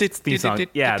Angle's theme song.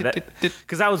 Yeah,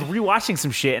 because I was rewatching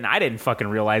some shit and I didn't fucking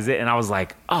realize it, and I was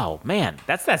like, oh man,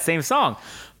 that's that same song.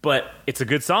 But it's a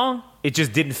good song. It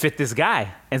just didn't fit this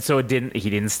guy, and so he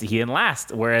didn't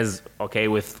last. Whereas, okay,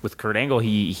 with Kurt Angle,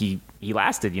 he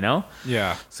lasted,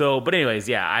 Yeah. So, but anyways,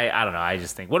 I don't know. I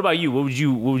just think. What about you? What would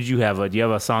you have? Do you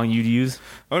have a song you'd use?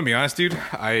 I'm gonna be honest, dude.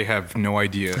 I have no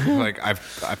idea. Like I've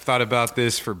thought about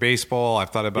this for baseball. I've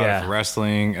thought about it for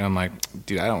wrestling, and I'm like,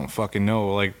 dude, I don't fucking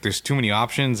know. Like, there's too many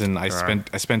options, and I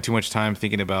spend too much time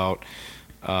thinking about.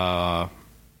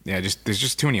 There's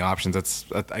just too many options.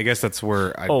 I guess that's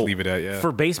where I'd leave it at. Yeah.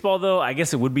 For baseball, though, I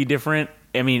guess it would be different.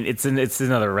 I mean, it's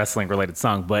another wrestling related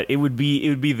song, but it would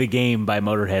be "The Game" by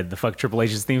Motorhead, the fuck Triple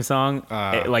H's theme song.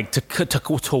 Like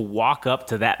to walk up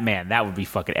to that, man, that would be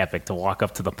fucking epic. To walk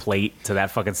up to the plate to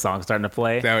that fucking song starting to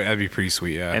play, that'd be pretty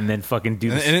sweet. Yeah, and then fucking do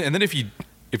this. And then if you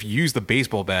use the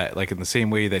baseball bat like in the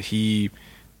same way that he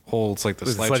holds like the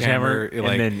sledgehammer,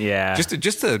 like, and then just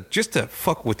to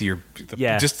fuck with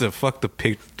just to fuck the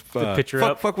picture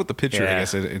up. fuck with the picture, I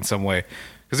guess, in some way.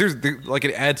 Because like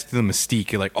it adds to the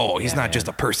mystique. You're like, oh, he's not just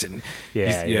a person.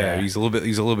 He's a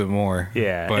little bit more.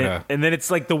 Yeah, but and then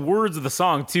it's like the words of the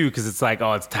song too, because it's like,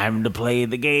 oh, it's time to play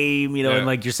the game, and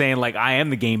like you're saying, like, I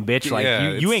am the game, bitch.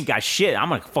 Like you ain't got shit. I'm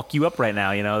gonna fuck you up right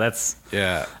now. That's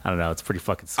I don't know. It's pretty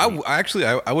fucking sweet.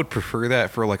 I would prefer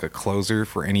that for like a closer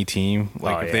for any team.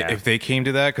 Like if they came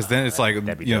to that, because then it's like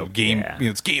game.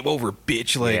 It's game over,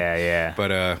 bitch. Like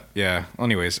But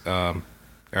Anyways, all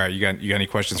right, you got any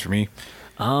questions for me?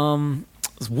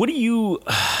 What do you?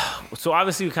 So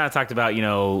obviously we kind of talked about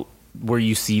where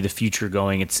you see the future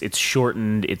going. It's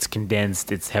shortened, it's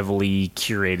condensed, it's heavily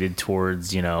curated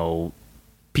towards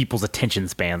people's attention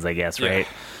spans, I guess, right?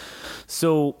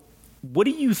 So what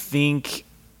do you think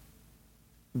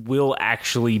will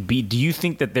actually be? Do you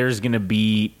think that there's going to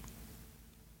be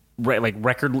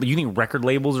record? You think record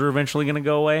labels are eventually going to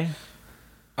go away?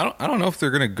 I don't know if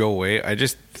they're going to go away. I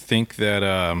just think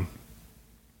that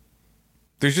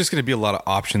there's just going to be a lot of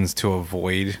options to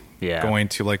avoid going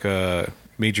to like a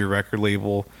major record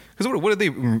label. Because what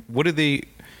do they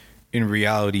in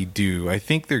reality do? I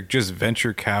think they're just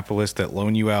venture capitalists that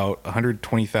loan you out $120,000,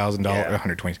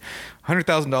 $100,000,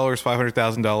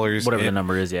 $500,000, whatever the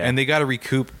number is, and they got to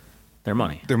recoup their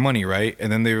money, right?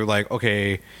 And then they were like,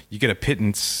 okay, you get a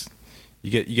pittance.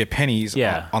 You get pennies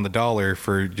on the dollar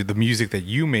for the music that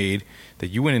you made, that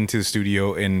you went into the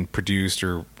studio and produced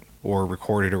or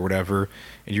recorded or whatever,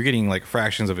 and you're getting like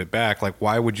fractions of it back. Like,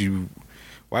 why would you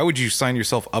sign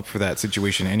yourself up for that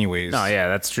situation anyways? No,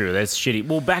 that's true. That's shitty.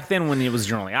 Well, back then when it was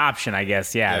your only option, I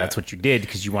guess, that's what you did,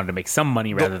 because you wanted to make some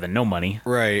money rather than no money.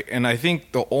 Right. And I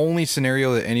think the only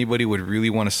scenario that anybody would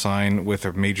really want to sign with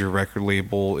a major record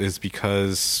label is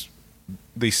because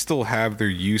they still have their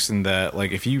use in that,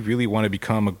 like, if you really want to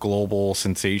become a global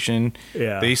sensation,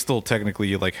 they still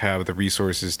technically like have the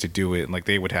resources to do it, and like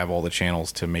they would have all the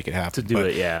channels to make it happen.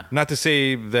 Not to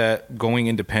say that going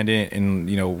independent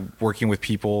and working with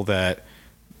people that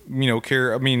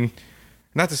care. I mean,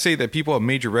 not to say that people at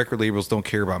major record labels don't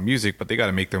care about music, but they got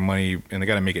to make their money and they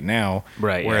got to make it now.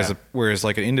 Right. Whereas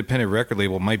like an independent record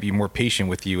label might be more patient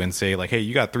with you and say like, hey,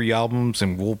 you got 3 albums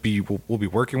and we'll be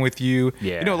working with you.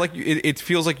 Yeah. Like it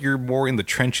feels like you're more in the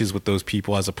trenches with those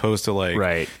people as opposed to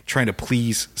like trying to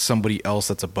please somebody else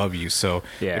that's above you. So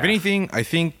if anything, I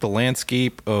think the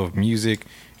landscape of music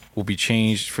will be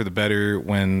changed for the better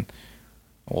when,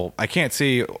 well, I can't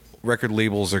say record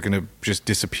labels are going to just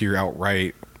disappear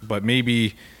outright, but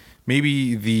maybe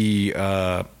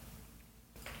an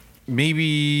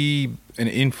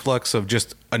influx of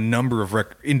just a number of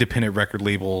independent record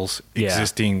labels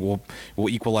existing will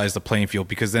equalize the playing field,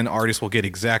 because then artists will get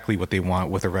exactly what they want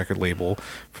with a record label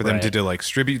for them to like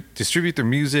distribute their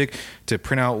music, to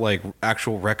print out like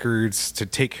actual records, to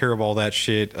take care of all that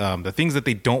shit, the things that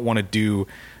they don't want to do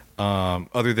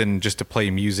other than just to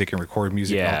play music and record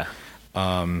music.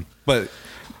 But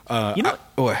oh no,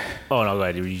 go ahead.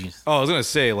 I was gonna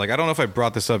say, like, I don't know if I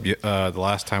brought this up the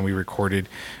last time we recorded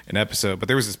an episode, but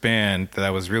there was this band that I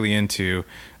was really into.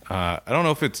 I don't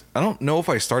know if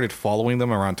I started following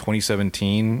them around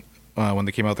 2017 when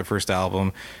they came out their first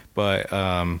album, but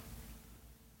I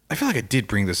feel like I did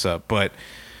bring this up, but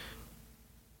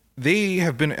they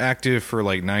have been active for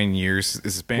like 9 years.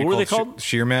 This band what were they called?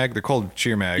 Sheer Mag. They're called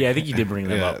Sheer Mag. Yeah, I think you did bring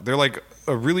them up. They're like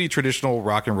a really traditional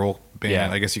rock and roll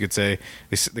band, I guess you could say.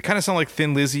 They kind of sound like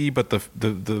Thin Lizzy, but the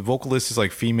vocalist is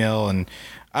like female, and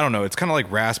I don't know, it's kind of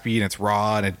like raspy and it's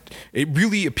raw, and it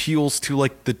really appeals to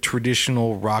like the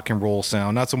traditional rock and roll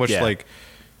sound, not so much like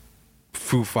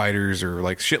Foo Fighters or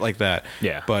like shit like that.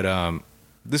 But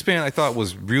this band I thought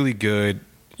was really good,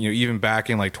 even back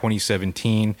in like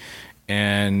 2017,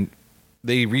 and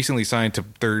they recently signed to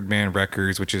Third Man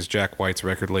Records, which is Jack White's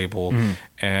record label.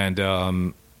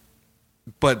 And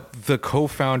but the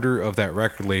co-founder of that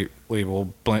record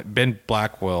label, Ben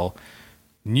Blackwell,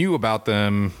 knew about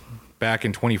them back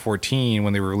in 2014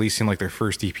 when they were releasing like their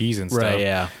first EPs and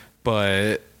stuff.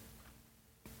 But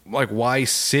like, why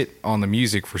sit on the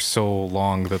music for so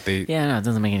long that they... it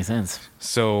doesn't make any sense.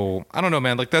 So I don't know,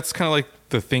 man. Like, that's kind of like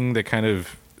the thing that kind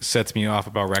of sets me off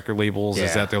about record labels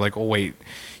is that they're like, oh wait,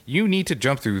 you need to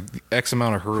jump through X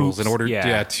amount of hurdles in order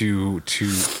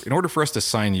in order for us to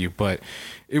sign you. But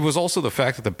it was also the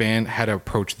fact that the band had to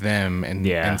approach them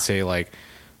and say like,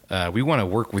 we want to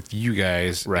work with you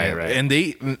guys. Right. And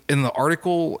they, in the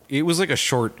article, it was like a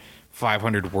short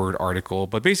 500-word article,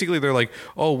 but basically they're like,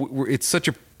 oh, it's such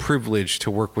a privileged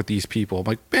to work with these people. I'm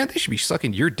like, man, they should be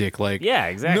sucking your dick. Like, yeah,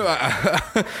 exactly.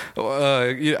 No,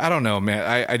 I don't know, man.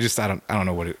 I don't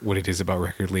know what it is about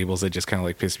record labels that just kind of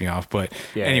like piss me off. But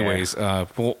anyways,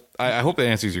 well, I hope that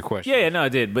answers your question. Yeah, no, it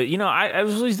did. But I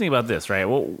was really thinking about this, right?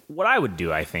 Well, what I would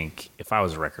do, I think, if I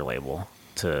was a record label,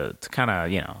 to kind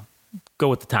of go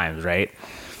with the times, right?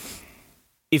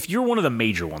 If you're one of the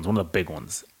major ones, one of the big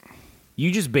ones,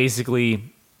 you just basically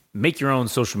make your own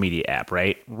social media app,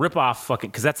 right? Rip off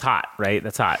because that's hot, right?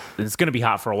 That's hot. And it's going to be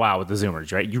hot for a while with the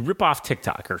Zoomers, right? You rip off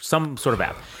TikTok or some sort of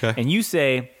app, and you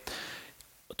say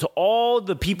to all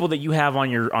the people that you have on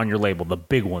your label, the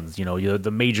big ones,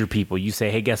 the major people, you say,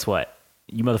 hey, guess what?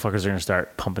 You motherfuckers are going to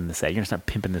start pumping this app. You're going to start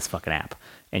pimping this fucking app.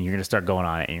 And you're going to start going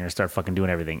on it. And you're going to start fucking doing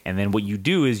everything. And then what you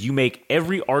do is you make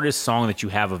every artist song that you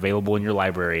have available in your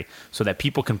library so that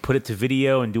people can put it to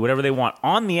video and do whatever they want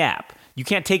on the app. You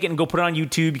can't take it and go put it on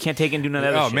YouTube. You can't take it and do none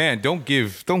of that shit. Oh, man, don't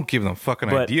give them fucking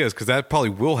ideas, because that probably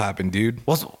will happen, dude.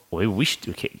 Well, we should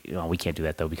do. We can't do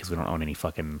that, though, because we don't own any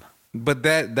fucking... But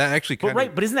that actually kind of...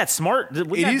 Right, but isn't that smart?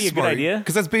 Wouldn't that be a good idea?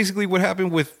 Because that's basically what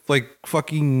happened with, like,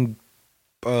 fucking...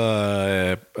 what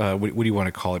do you want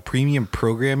to call it? Premium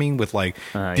programming with like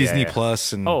Disney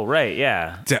Plus and right,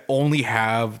 yeah. To only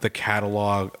have the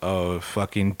catalog of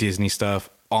fucking Disney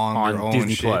stuff on their own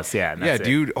Disney shit. Plus, yeah,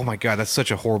 dude. Oh my god, that's such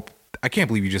a horrible. I can't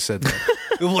believe you just said that.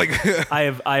 Like, I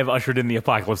have ushered in the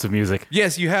apocalypse of music.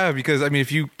 Yes, you have, because I mean,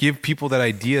 if you give people that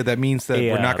idea, that means that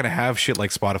we're not going to have shit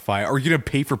like Spotify, or you're going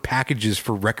to pay for packages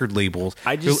for record labels.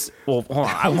 Hold on.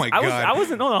 I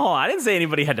wasn't. No, hold on. I didn't say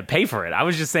anybody had to pay for it. I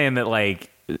was just saying that, like,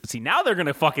 see, now they're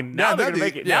gonna fucking they're gonna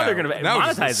make it. Now they're gonna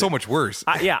monetize it. So much worse.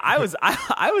 I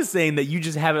was saying that you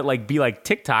just have it like be like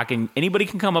TikTok, and anybody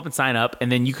can come up and sign up,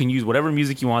 and then you can use whatever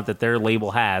music you want that their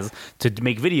label has to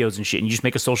make videos and shit. And you just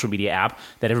make a social media app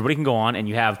that everybody can go on, and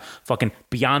you have fucking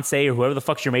Beyonce or whoever the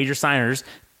fuck's your major signers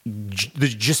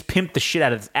just pimp the shit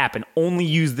out of this app and only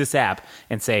use this app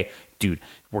and say, dude,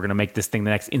 we're gonna make this thing the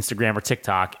next Instagram or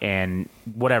TikTok and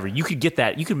whatever. You could get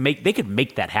that. They could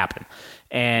make that happen.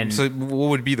 And so, what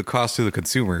would be the cost to the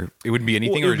consumer? It wouldn't be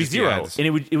anything, it would or be just zero. ads? And it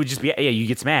would just be you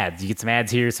get some ads. You get some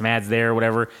ads here, some ads there,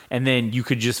 whatever. And then you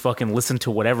could just fucking listen to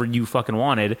whatever you fucking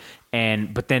wanted.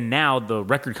 But then now the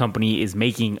record company is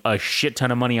making a shit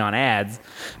ton of money on ads.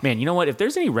 Man, you know what? If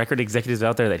there's any record executives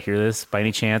out there that hear this by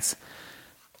any chance,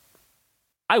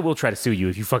 I will try to sue you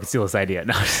if you fucking steal this idea.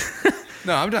 No.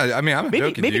 No, I'm not. I mean, I'm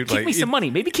joking, maybe dude. kick me some money.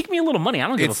 Maybe kick me a little money. I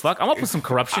don't give a fuck. I'm up with some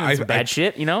corruption and some bad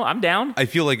shit. I'm down. I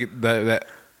feel like that.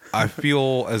 I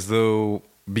feel as though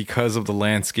because of the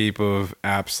landscape of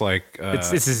apps like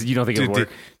this is you don't think it would work?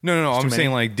 No. I'm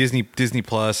saying like Disney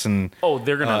Plus and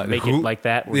they're gonna make it like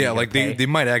that. Yeah, like they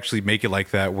might actually make it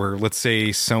like that. Where let's say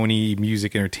Sony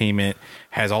Music Entertainment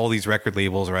has all these record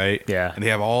labels, right? Yeah, and they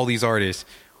have all these artists.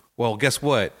 Well, guess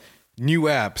what? New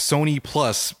app, Sony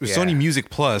Plus, Sony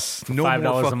Music Plus, no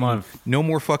 $5 a month. No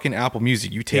more fucking Apple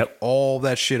Music. You take all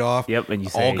that shit off. Yep, and you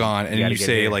say all gone, and you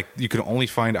say like you can only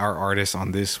find our artists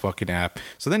on this fucking app.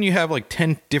 So then you have like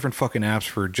 10 different fucking apps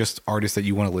for just artists that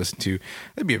you want to listen to.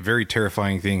 That'd be a very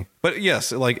terrifying thing. But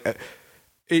yes, like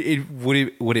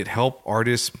would it help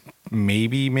artists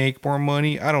maybe make more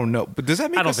money? I don't know. But does that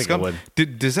make I don't think it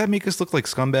would. Does that make us look like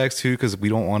scumbags too? Because we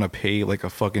don't want to pay like a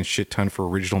fucking shit ton for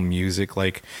original music,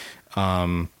 like.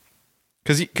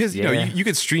 Because you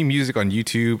could stream music on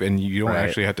YouTube and you don't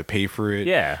actually have to pay for it.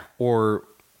 Yeah. Or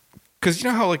because you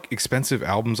know how like expensive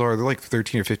albums are, they're like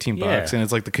 $13 or $15, and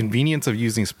it's like the convenience of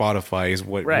using Spotify is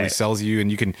what really sells you, and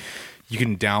you can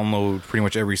download pretty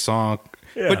much every song.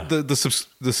 Yeah. But the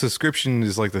subscription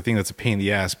is like the thing that's a pain in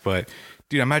the ass. But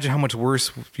dude, imagine how much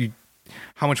worse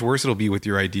it'll be with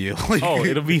your idea. Like,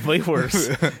 it'll be way worse.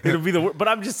 It'll be the worst. But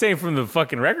I'm just saying from the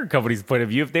fucking record company's point of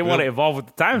view, if they want to evolve with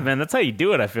the times, man, that's how you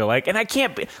do it, I feel like. And I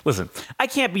can't be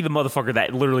the motherfucker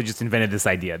that literally just invented this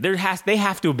idea. They have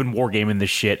to have been wargaming this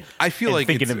shit. I feel like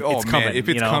it's coming. If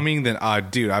it's coming, then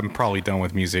dude, I'm probably done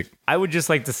with music. I would just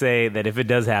like to say that if it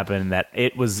does happen, that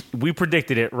we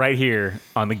predicted it right here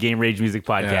on the Game Rage Music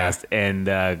Podcast, and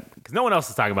because no one else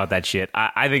is talking about that shit.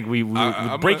 I think breaking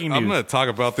news. I'm going to talk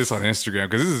about this on Instagram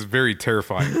because this is very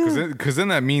terrifying. Because then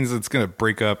that means it's going to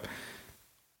break up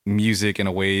music in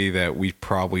a way that we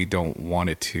probably don't want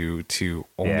it to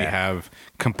only have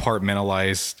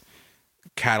compartmentalized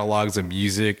catalogs of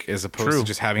music as opposed to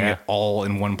just having it all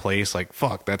in one place. Like,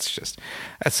 fuck, that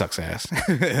sucks ass.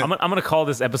 I'm gonna call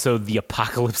this episode the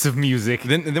apocalypse of music.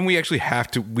 Then we actually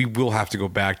we will have to go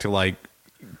back to like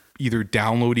either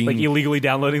downloading, like illegally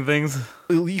downloading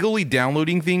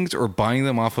things or buying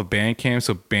them off of Bandcamp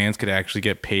so bands could actually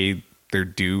get paid their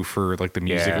due for like the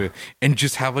music and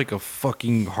just have like a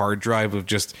fucking hard drive of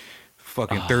just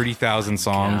fucking 30,000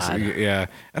 songs. God. Yeah,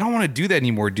 I don't want to do that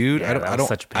anymore, dude. Yeah, I don't.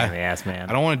 such a pain in the ass, man.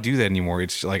 I don't want to do that anymore.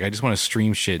 It's like I just want to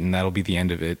stream shit, and that'll be the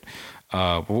end of it.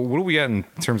 What do we got in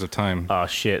terms of time? Oh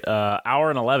shit, hour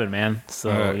and 11, man.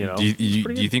 So do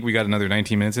you think we got another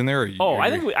 19 minutes in there? I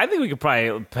think we could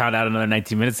probably pound out another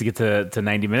 19 minutes to get to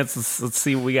 90 minutes. Let's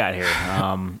see what we got here.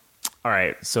 All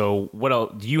right. So what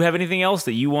else? Do you have anything else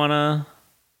that you want to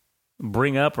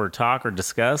bring up or talk or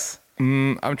discuss?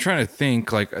 I'm trying to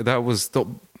think. Like that was the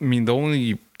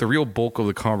real bulk of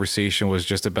the conversation was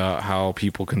just about how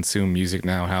people consume music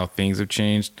now, how things have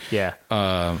changed. Yeah.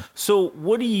 So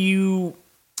what do you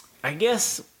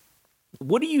think?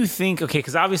 Okay,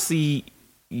 because obviously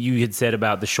you had said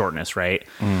about the shortness, right?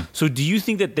 So do you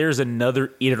think that there's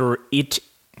another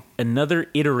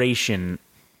iteration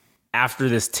after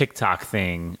this TikTok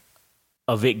thing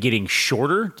of it getting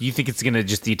shorter? Do you think it's going to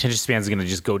the attention span is going to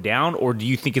just go down? Or do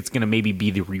you think it's going to maybe be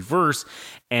the reverse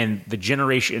and the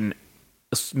generation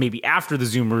maybe after the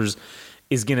Zoomers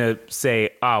is going to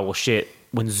say, oh, well, shit,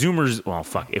 when Zoomers, well,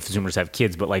 fuck, if Zoomers have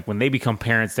kids, but like when they become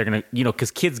parents, they're going to,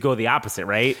 because kids go the opposite,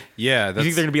 right? Yeah. You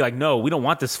think they're going to be like, no, we don't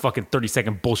want this fucking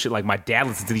 30-second bullshit like my dad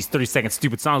listens to these 30-second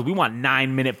stupid songs. We want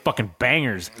 9-minute fucking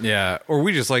bangers. Yeah. Or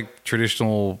we just like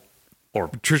traditional or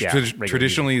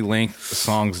traditionally length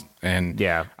songs, and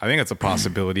yeah, I think that's a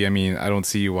possibility. I mean, I don't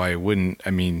see why it wouldn't.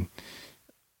 I mean,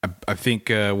 I think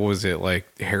what was it,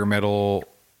 like hair metal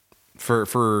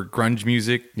for grunge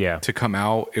music to come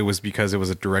out? It was because it was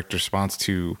a direct response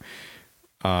to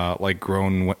like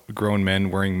grown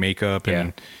men wearing makeup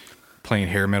and playing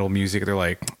hair metal music. They're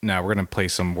like, nah, we're gonna play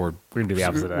some more. We're gonna do the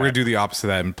opposite of that. We're gonna do the opposite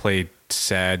of that and play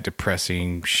sad,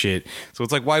 depressing shit. So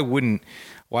it's like, why wouldn't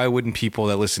people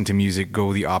that listen to music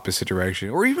go the opposite direction?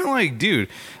 Or even like, dude,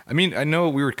 I mean, I know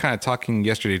we were kind of talking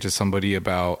yesterday to somebody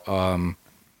about,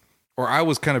 or I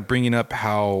was kind of bringing up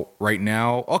how right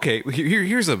now, okay,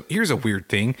 here's a weird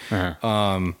thing.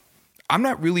 I'm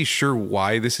not really sure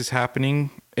why this is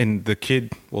happening. And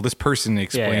this person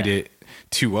explained it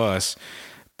to us,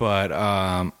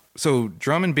 but, so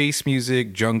drum and bass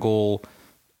music, jungle,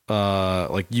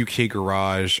 like UK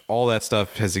garage, all that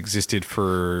stuff has existed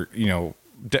for,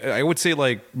 I would say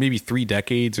like maybe 3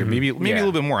 decades or maybe a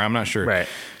little bit more. I'm not sure. Right.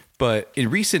 But in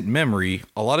recent memory,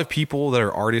 a lot of people that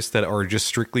are artists that are just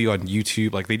strictly on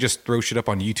YouTube, like they just throw shit up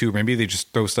on YouTube. Maybe they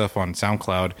just throw stuff on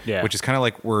SoundCloud, which is kind of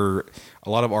like where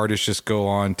a lot of artists just go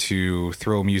on to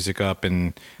throw music up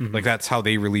and like that's how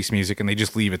they release music and they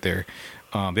just leave it there.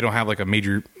 They don't have like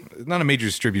not a major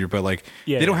distributor, but like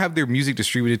they don't have their music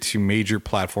distributed to major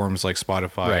platforms like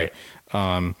Spotify.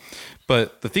 Right.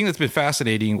 But the thing that's been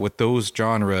fascinating with those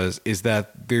genres is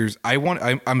that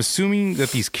I'm assuming that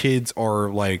these kids are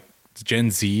like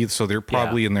Gen Z, so they're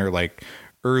probably in their like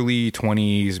early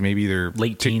 20s, maybe they're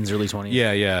late teens, early 20s.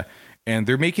 Yeah. And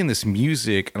they're making this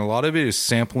music, and a lot of it is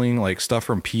sampling like stuff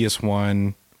from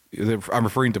PS1. I'm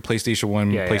referring to PlayStation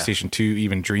 1, PlayStation 2,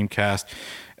 even Dreamcast.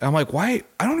 And I'm like, why?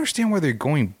 I don't understand why they're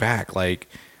going back. Like,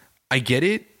 I get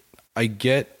it. I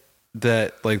get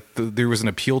that like there was an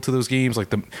appeal to those games.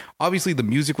 Like obviously the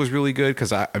music was really good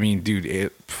because I mean,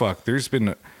 dude, there's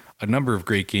been a number of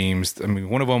great games. I mean,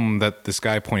 one of them that this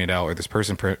guy pointed out, or this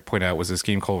person pointed out, was this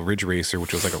game called Ridge Racer,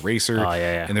 which was like a racer. Oh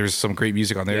yeah. And there's some great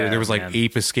music on there. There was like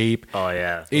Ape Escape. Oh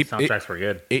yeah, the soundtracks were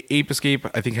good. Ape Escape,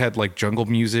 I think, had like jungle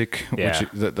music. Yeah.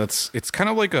 Which it's kind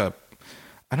of like I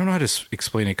don't know how to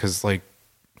explain it because like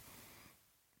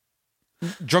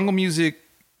jungle music,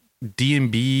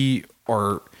 D&B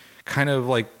are kind of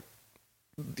like,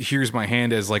 here's my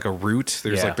hand as like a root.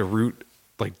 There's like the root,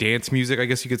 like dance music, I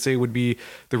guess you could say would be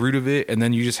the root of it. And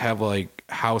then you just have like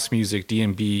house music,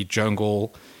 D&B,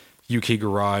 jungle, UK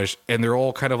garage, and they're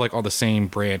all kind of like on the same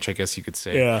branch, I guess you could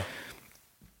say.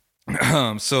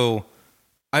 Yeah. So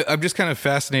I'm just kind of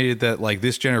fascinated that like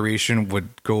this generation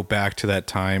would go back to that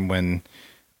time when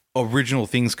original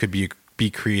things could be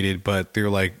created, but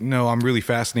they're like, no, I'm really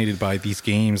fascinated by these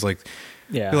games. Like,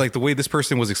 like the way this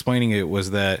person was explaining it was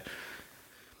that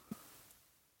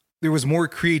there was more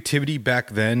creativity back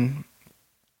then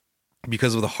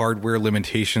because of the hardware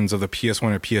limitations of the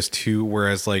PS1 or PS2,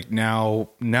 whereas like now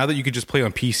that you could just play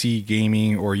on PC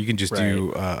gaming, or you can just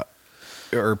do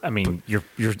I mean, your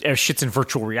shit's in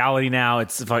virtual reality now.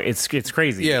 It's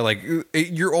crazy. Yeah, like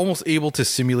you're almost able to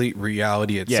simulate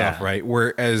reality itself, right?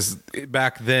 Whereas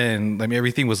back then, I mean,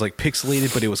 everything was like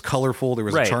pixelated, but it was colorful. There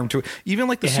was a charm to it. Even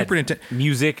like the Super Nintendo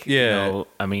music. Yeah,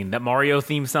 I mean that Mario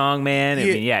theme song, man. I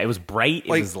mean, it was bright. It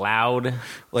was loud.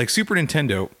 Like Super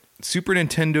Nintendo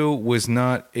was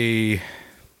not a.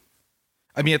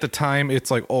 I mean, at the time, it's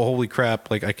like, oh, holy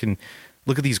crap! Like I can.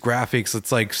 Look at these graphics.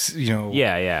 It's like, it's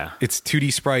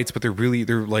 2D sprites, but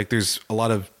they're like, there's a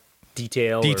lot of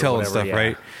detail and whatever, stuff, yeah.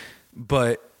 right?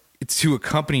 But it's to a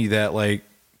company that like,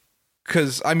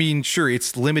 because I mean, sure,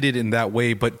 it's limited in that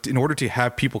way, but in order to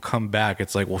have people come back,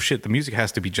 it's like, well, shit, the music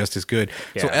has to be just as good.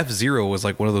 Yeah. So F-Zero was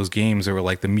like one of those games that were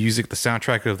like the music, the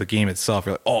soundtrack of the game itself.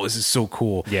 You're like, oh, this is so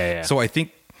cool. Yeah. So I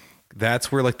think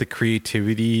that's where like the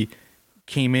creativity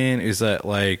came in, is that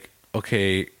like,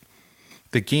 okay,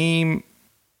 the game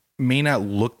may not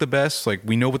look the best. Like,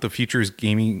 we know what the future is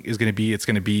gaming is going to be. It's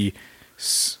going to be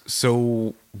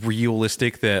so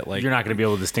realistic that like you're not going to be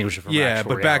able to distinguish it from but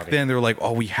reality. back then they were like,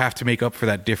 oh, we have to make up for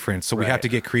that difference, so we have to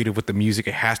get creative with the music.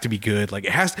 It has to be good. Like,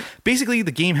 it has basically,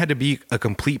 the game had to be a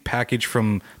complete package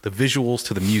from the visuals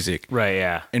to the music, right?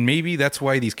 Yeah. And maybe that's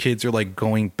why these kids are like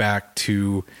going back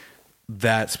to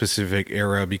that specific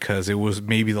era, because it was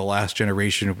maybe the last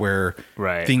generation where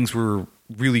things were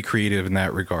really creative in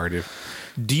that regard.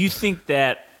 Do you think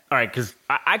that, all right, because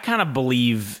I kind of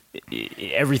believe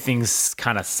everything's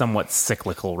kind of somewhat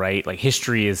cyclical, right? Like,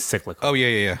 history is cyclical. Oh,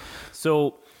 yeah.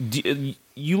 So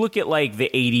you look at like the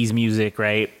 80s music,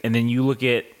 right? And then you look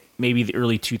at maybe the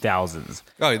early 2000s.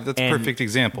 Oh, that's a perfect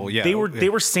example. Yeah. They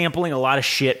were sampling a lot of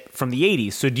shit from the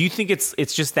 80s. So do you think it's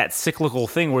just that cyclical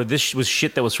thing where this was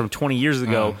shit that was from 20 years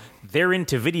ago? They're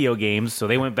into video games, so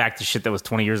they went back to shit that was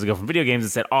 20 years ago from video games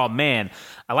and said, oh man,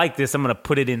 I like this, I'm going to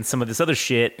put it in some of this other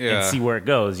shit and see where it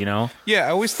goes, you know? Yeah, I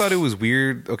always thought it was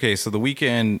weird. Okay, so The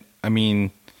Weeknd,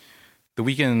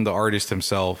 the artist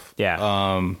himself,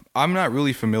 I'm not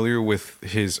really familiar with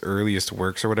his earliest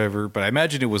works or whatever, but I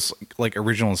imagine it was like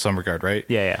original in some regard, right?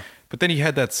 Yeah. But then he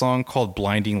had that song called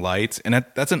Blinding Lights, and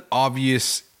that's an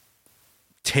obvious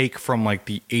take from like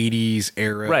the 80s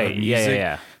era of music.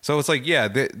 Yeah. So it's like,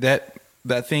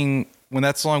 that thing, when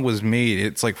that song was made,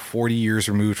 it's like 40 years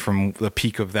removed from the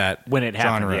peak of that when it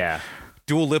genre. Happened,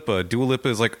 Dua Lipa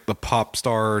is like the pop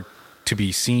star to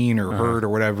be seen or heard or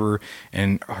whatever,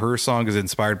 and her song is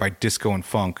inspired by disco and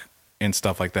funk and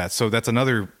stuff like that. So that's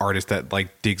another artist that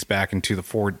like digs back into the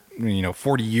 40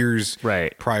 years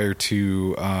prior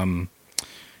to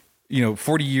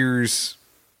 40 years.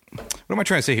 What am I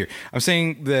trying to say here? I'm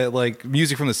saying that like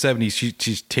music from the 70s, she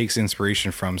takes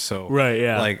inspiration from. So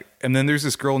like, and then there's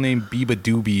this girl named Biba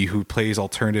Doobie who plays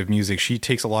alternative music. She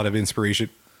takes a lot of inspiration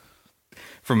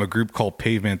from a group called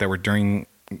Pavement that were during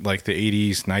like the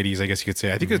 80s, 90s, I guess you could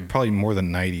say. I think it's probably more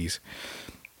than 90s.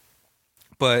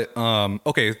 But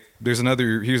okay, here's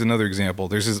another example.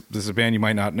 There's a band you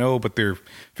might not know, but they're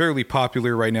fairly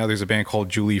popular right now. There's a band called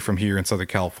Julie from here in Southern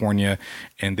California,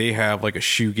 and they have like a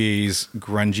shoegaze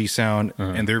grungy sound,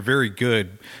 and they're very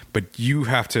good. But you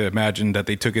have to imagine that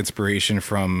they took inspiration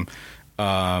from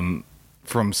some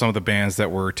of the bands that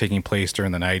were taking place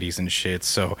during the 90s and shit.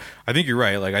 So I think you're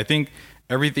right. Like, I think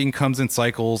everything comes in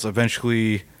cycles.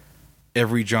 Eventually,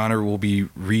 every genre will be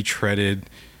retreaded.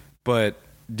 But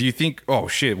do you think? Oh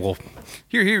shit! Well,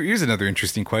 here's another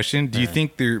interesting question. Do you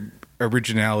think their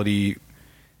originality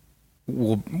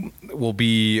will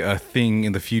be a thing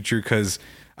in the future? Because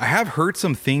I have heard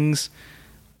some things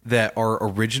that are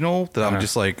original that I'm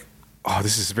just like, oh,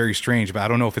 this is very strange, but I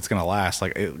don't know if it's gonna last.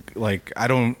 Like I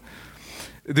don't.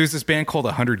 There's this band called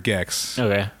 100 Gex.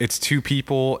 Okay, it's two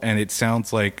people, and it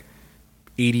sounds like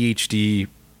ADHD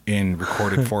in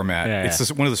recorded format. It's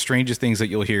just one of the strangest things that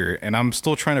you'll hear, and I'm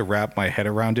still trying to wrap my head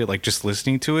around it, like just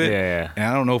listening to it. And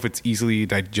I don't know if it's easily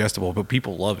digestible, but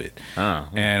people love it.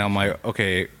 And I'm like,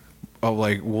 okay,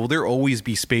 will there always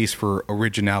be space for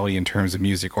originality in terms of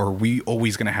music, or are we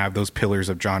always going to have those pillars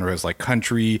of genres like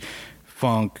country,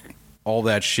 funk, all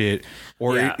that shit?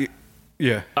 Or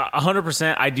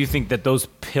 100%. I do think that those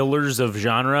pillars of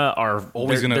genre are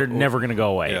always they're never going to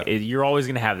go away. You're always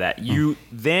going to have that.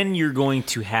 Then you're going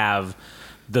to have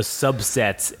the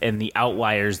subsets and the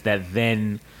outliers that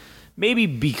then maybe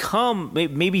become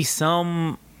maybe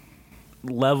some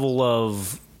level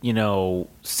of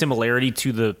similarity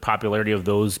to the popularity of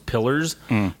those pillars.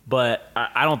 But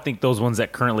I don't think those ones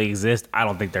that currently exist, I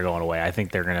don't think they're going away. I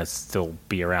think they're going to still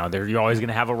be around. You're always going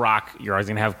to have a rock. You're always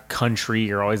going to have country.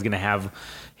 You're always going to have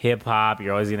hip hop.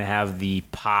 You're always going to have the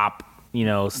pop,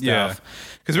 stuff. Yeah.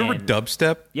 Because remember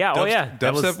dubstep? Yeah.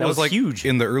 Dubstep was like huge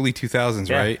in the early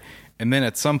 2000s, right? And then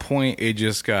at some point it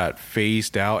just got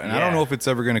phased out, and I don't know if it's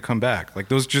ever going to come back. Like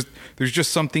there's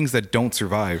just some things that don't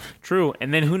survive. True.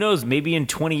 And then who knows, maybe in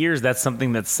 20 years that's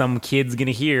something that some kid's going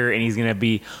to hear, and he's going to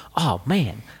be, oh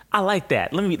man, I like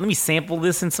that. Let me sample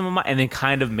this in some of my, and then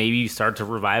kind of maybe start to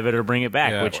revive it or bring it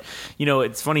back. Yeah. Which,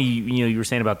 it's funny. You were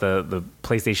saying about the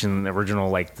PlayStation original,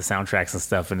 like the soundtracks and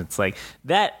stuff, and it's like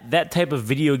that type of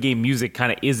video game music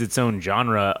kind of is its own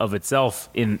genre of itself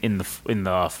in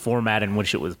the format in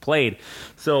which it was played.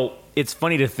 So it's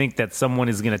funny to think that someone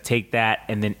is going to take that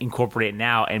and then incorporate it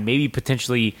now, and maybe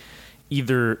potentially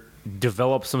either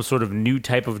develop some sort of new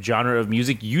type of genre of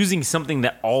music using something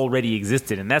that already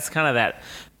existed. And that's kind of that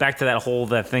back to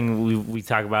that thing we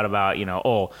talk about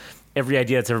every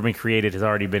idea that's ever been created has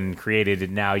already been created,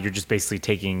 and now you're just basically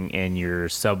taking and you're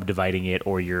subdividing it,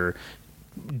 or you're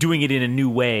doing it in a new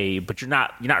way, but you're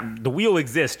not the wheel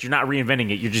exists, you're not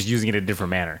reinventing it, you're just using it in a different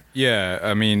manner. Yeah,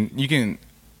 I mean, you can,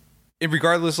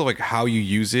 regardless of like how you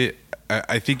use it,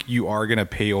 I think you are going to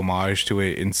pay homage to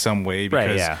it in some way, because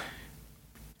right, yeah.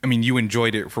 I mean, you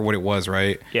enjoyed it for what it was,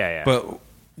 right? Yeah. But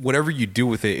whatever you do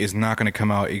with it is not going to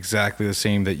come out exactly the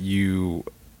same the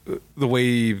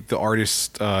way the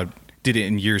artist did it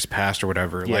in years past or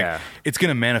whatever. Yeah. Like, it's going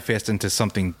to manifest into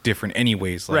something different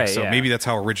anyways. Like, right, so maybe that's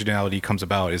how originality comes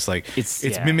about. It's like,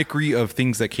 it's mimicry of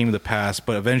things that came to the past,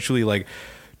 but eventually, like,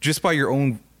 just by your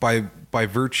own, by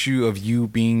virtue of you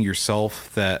being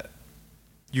yourself, that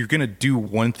you're going to do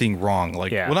one thing wrong.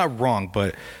 Like, well, not wrong,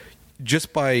 but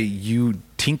just by you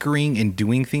tinkering and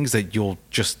doing things, that you'll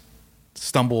just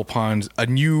stumble upon a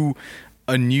new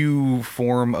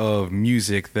form of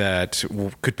music that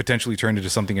could potentially turn into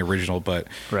something original. But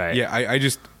right. Yeah, I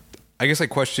guess I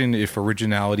question if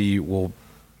originality will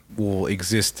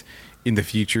exist in the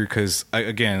future, because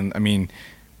I mean,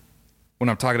 when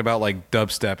I'm talking about like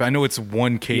dubstep, I know it's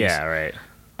one case. Yeah, right.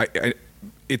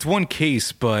 It's one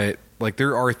case, but like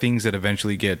there are things that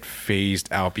eventually get phased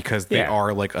out because they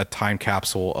are like a time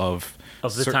capsule of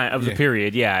the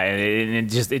period. Yeah,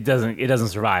 and it doesn't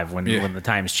survive when the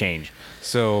times change.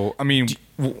 So I mean,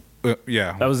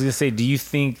 yeah. I was gonna say, do you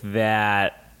think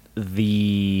that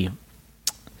I'm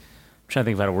trying to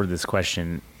think of how to word this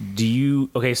question.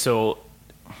 So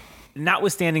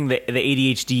notwithstanding the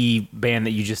ADHD band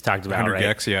that you just talked about, 100 right?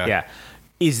 Gex, yeah.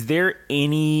 Is there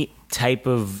any type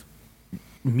of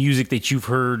music that you've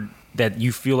heard that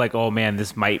you feel like, oh man,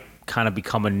 this might kind of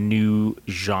become a new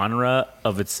genre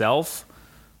of itself,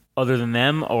 other than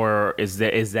them, or is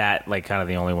that like kind of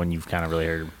the only one you've kind of really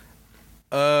heard?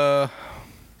 Oh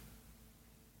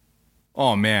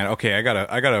man, okay, I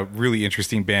got a really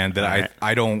interesting band that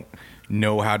I don't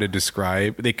know how to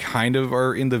describe. They kind of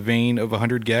are in the vein of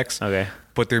 100 Gex. Okay.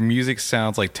 But their music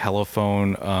sounds like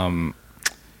telephone,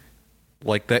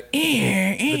 like the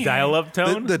dial-up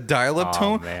tone? The dial-up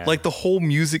tone. Man. Like the whole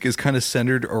music is kind of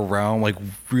centered around like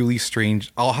really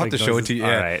strange. I'll have to show it to you. All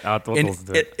right. I'll have to listen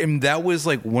to it. And that was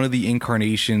like one of the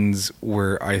incarnations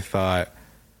where I thought,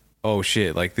 oh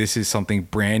shit, like this is something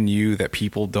brand new that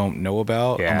people don't know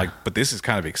about. Yeah. I'm like, but this is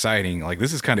kind of exciting. Like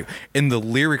this is kind of, and the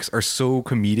lyrics are so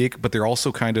comedic, but they're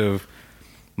also kind of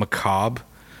macabre.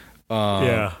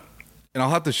 Yeah. And I'll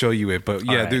have to show you it, but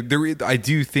yeah, right. there I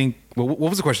do think. What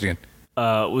was the question again?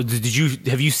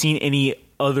 Have you seen any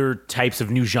other types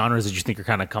of new genres that you think are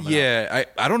kind of coming up? Yeah,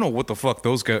 I don't know what the fuck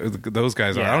those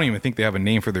guys are. I don't even think they have a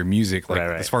name for their music, like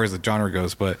right. as far as the genre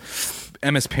goes. But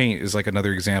MS Paint is like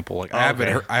another example. Like I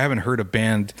haven't heard a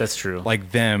band that's true like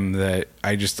them that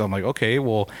I'm like, okay,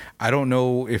 well, I don't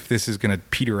know if this is gonna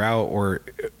peter out or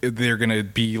if they're gonna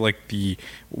be like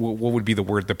what would be the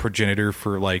word, the progenitor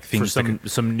for like things for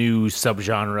some new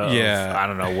subgenre. Yeah, I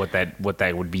don't know what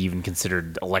that would be even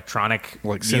considered, electronic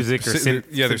like music or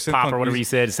synth pop or whatever you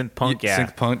said, synth punk. Yeah,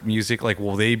 synth punk music. Like,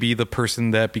 will they be the person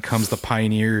that becomes the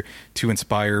pioneer to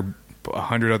inspire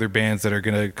 100 other bands that are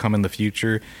gonna come in the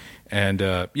future? And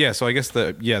so I guess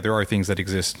there are things that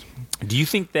exist. Do you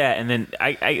think that, and then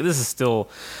I this is still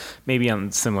maybe on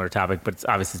a similar topic, but it's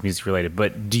obviously it's music related,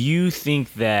 but do you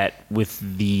think that with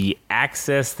the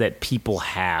access that people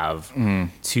have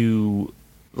to,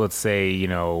 let's say,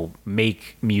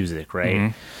 make music, right?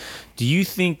 Mm-hmm. Do you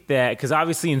think that, because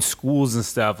obviously in schools and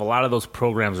stuff, a lot of those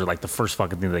programs are like the first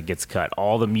fucking thing that gets cut.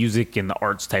 All the music and the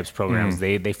arts types programs,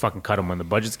 they fucking cut them. When the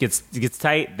budget gets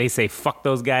tight, they say fuck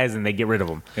those guys and they get rid of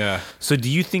them. Yeah. So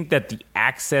do you think that the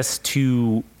access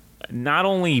to not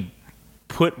only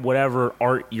put whatever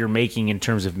art you're making in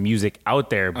terms of music out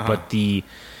there, but the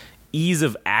ease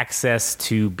of access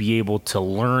to be able to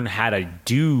learn how to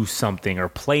do something or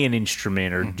play an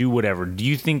instrument or do whatever, do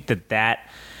you think that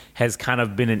has kind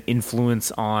of been an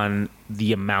influence on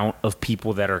the amount of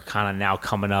people that are kind of now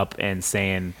coming up and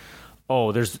saying,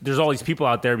 oh, there's all these people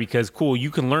out there because cool, you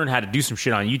can learn how to do some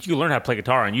shit on YouTube. You can learn how to play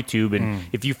guitar on YouTube, and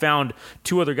if you found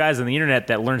 2 other guys on the internet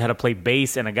that learned how to play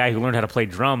bass and a guy who learned how to play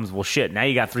drums, well, shit, now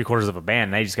you got 3/4 of a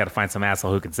band. Now you just got to find some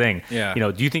asshole who can sing. Yeah.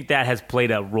 Do you think that has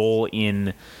played a role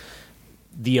in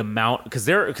the amount? Because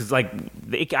I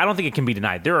don't think it can be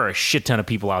denied. There are a shit ton of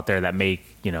people out there that make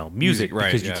music right,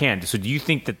 because you can. So do you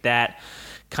think that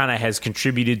kind of has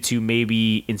contributed to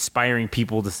maybe inspiring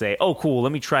people to say, oh, cool,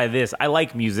 let me try this. I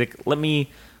like music. Let me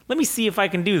see if I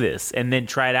can do this, and then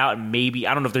try it out. And maybe,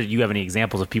 I don't know if you have any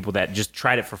examples of people that just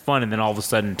tried it for fun and then all of a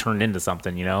sudden turned into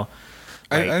something,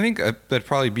 I think that'd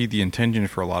probably be the intention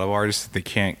for a lot of artists. They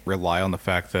can't rely on the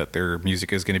fact that their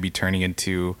music is going to be turning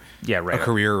into a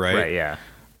career, right? Right, yeah.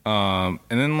 And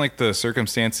then like the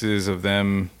circumstances of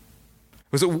them.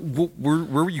 Was it where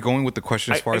were you going with the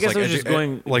question as far as I was just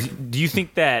going do you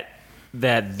think that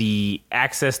the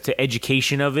access to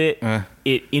education of it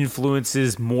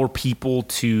influences more people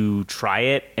to try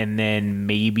it and then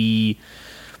maybe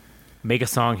make a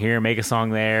song here, make a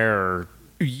song there, or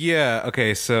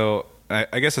okay, so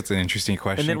I guess that's an interesting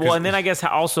question. And then I guess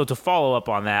also to follow up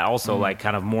on that, also like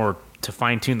kind of more to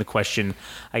fine tune the question,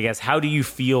 I guess, how do you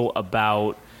feel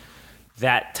about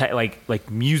that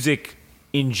like music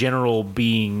in general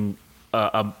being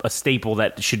a staple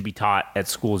that should be taught at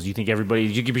schools? Do you think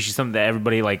something that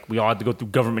everybody, like, we all have to go through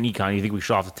government econ? You think we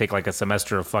should all have to take like a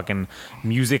semester of fucking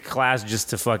music class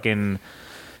just to fucking,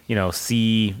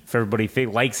 see if everybody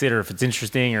likes it or if it's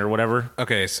interesting or whatever?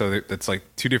 Okay, so that's like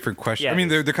 2 different questions. Yeah, I mean,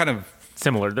 they're kind of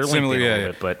similar. They're similar, linked a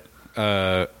little bit,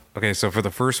 but okay. So for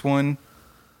the first one,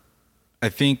 I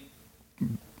think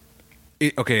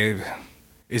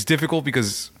it's difficult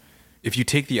because if you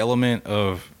take the element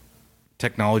of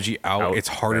technology out, it's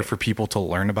harder for people to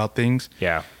learn about things.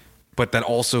 Yeah. But that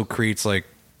also creates like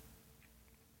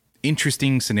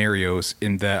interesting scenarios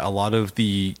in that a lot of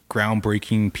the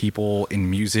groundbreaking people in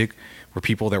music were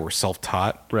people that were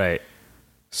self-taught. Right.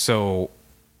 So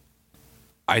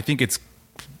I think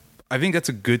that's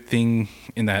a good thing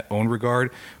in that own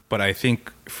regard. But I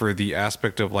think for the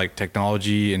aspect of like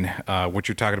technology and what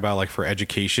you're talking about, like for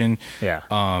education,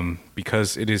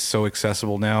 because it is so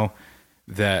accessible now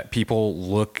that people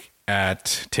look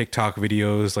at TikTok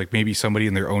videos, like maybe somebody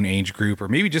in their own age group, or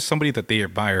maybe just somebody that they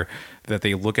admire, that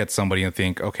they look at somebody and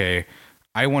think, okay,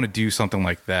 I want to do something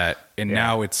like that. And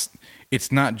now it's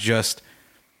not just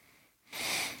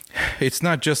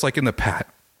like in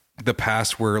the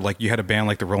past where like you had a band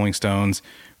like the Rolling Stones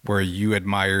where you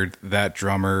admired that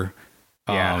drummer.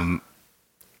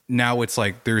 Now it's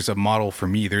like there's a model for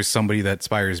me. There's somebody that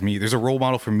inspires me. There's a role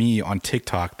model for me on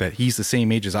TikTok that he's the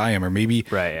same age as I am, or maybe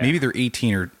they're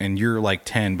 18 and you're like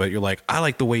 10, but you're like, I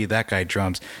like the way that guy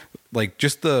drums. Like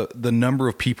just the number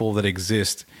of people that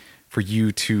exist for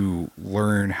you to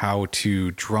learn how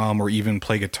to drum or even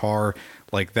play guitar.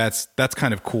 Like that's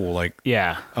kind of cool. Like,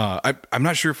 I'm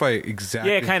not sure if I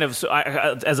exactly. Yeah, kind of. So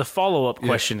as a follow-up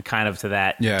question kind of to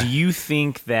that, do you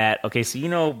think that, okay,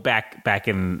 so, back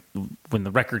in when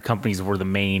the record companies were the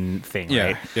main thing,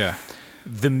 right? Yeah.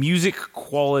 The music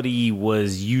quality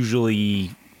was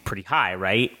usually pretty high,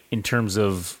 right? In terms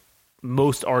of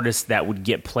most artists that would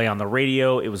get play on the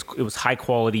radio, it was high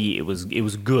quality. It was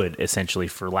good, essentially,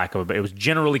 for lack of it was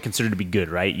generally considered to be good,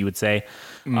 right? You would say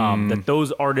that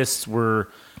those artists were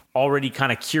already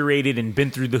kind of curated and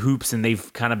been through the hoops, and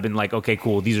they've kind of been like, okay,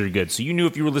 cool, these are good. So you knew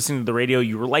if you were listening to the radio,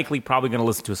 you were likely probably going to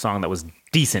listen to a song that was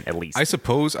decent at least. I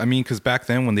suppose. I mean, because back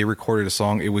then when they recorded a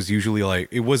song, it was usually like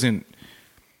it wasn't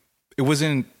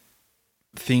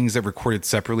things that recorded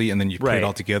separately and then you put it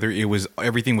all together.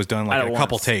 Everything was done like in a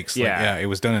couple takes. It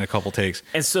was done in a couple takes.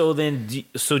 And so then, do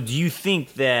you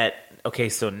think that, okay,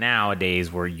 so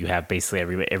nowadays where you have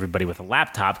basically everybody with a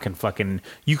laptop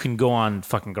you can go on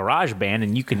fucking GarageBand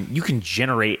and you can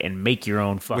generate and make your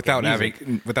own fucking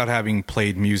music without having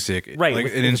played music, right? Like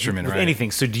an instrument, with right?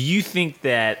 Anything. So do you think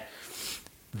that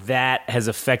has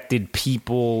affected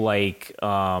people like,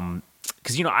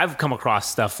 because I've come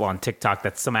across stuff on TikTok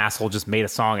that some asshole just made a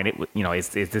song and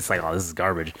it's like, oh, this is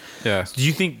garbage. Yeah. So do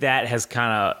you think that has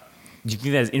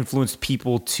influenced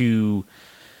people to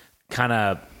kind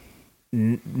of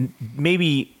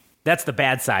maybe that's the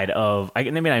bad side of,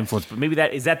 maybe not influence, but maybe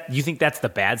you think that's the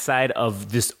bad side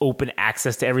of this open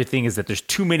access to everything, is that there's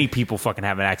too many people fucking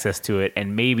having access to it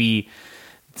and maybe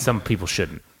some people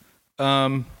shouldn't?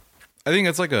 I think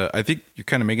that's I think you're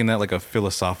kind of making that like a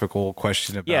philosophical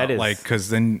question about, it is. Like, cause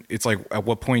then it's like, at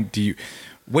what point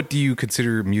what do you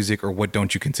consider music or what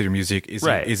don't you consider music? Is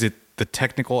it the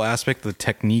technical aspect, the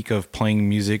technique of playing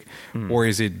music, or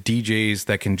is it DJs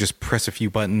that can just press a few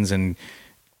buttons? And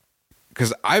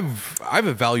cause I've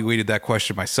evaluated that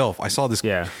question myself. I saw this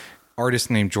artist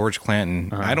named George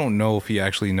Clanton. I don't know if he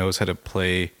actually knows how to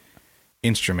play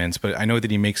instruments, but I know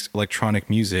that he makes electronic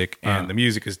music, and the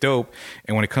music is dope.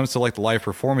 And when it comes to like the live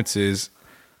performances,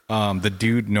 the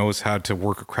dude knows how to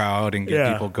work a crowd and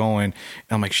get people going.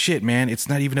 And I'm like, shit, man, it's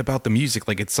not even about the music.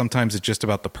 Like sometimes it's just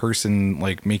about the person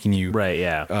like making you right.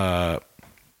 Yeah.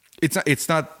 It's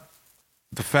not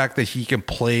the fact that he can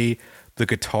play the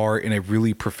guitar in a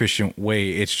really proficient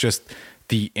way. It's just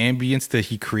the ambience that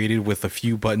he created with a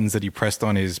few buttons that he pressed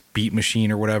on his beat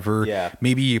machine or whatever. Yeah.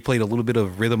 Maybe he played a little bit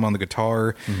of rhythm on the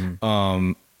guitar.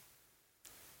 And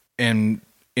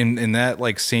in that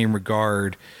like same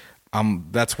regard,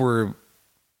 that's where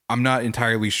I'm not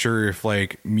entirely sure if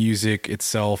like music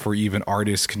itself or even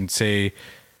artists can say,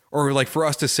 or like for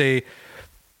us to say,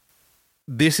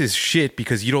 this is shit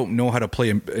because you don't know how to play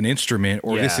an instrument,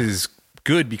 or this is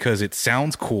good because it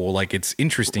sounds cool, like it's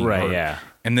interesting. Right.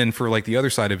 And then for like the other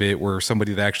side of it, where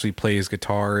somebody that actually plays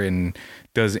guitar and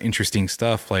does interesting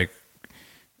stuff, like,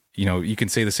 you know, you can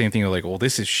say the same thing like, well,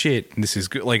 this is shit and this is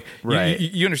good. Like, right.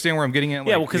 You understand where I'm getting at? Like,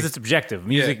 yeah, well, because it's objective.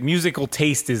 Musical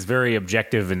taste is very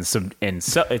objective, and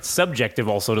it's subjective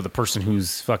also to the person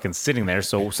who's fucking sitting there.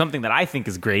 So something that I think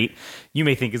is great, you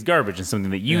may think is garbage, and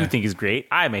something that you think is great,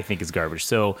 I may think is garbage.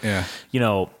 So, you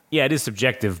know, it is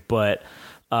subjective, but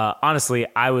honestly,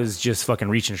 I was just fucking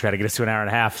reaching to try to get us to an hour and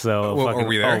a half. So are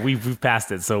we there? We've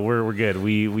passed it. So we're good.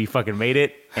 We fucking made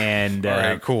it. And all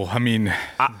right, cool. I mean,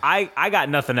 I got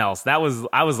nothing else. I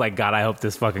was like, God, I hope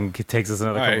this fucking takes us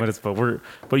another couple minutes.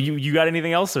 But you got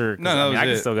anything else, or no? I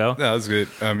can still go. That was good.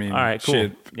 I mean, all right, cool.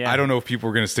 Shit. Yeah. I don't know if people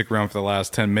were gonna stick around for the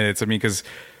last 10 minutes. I mean, because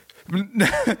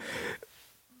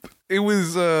it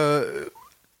was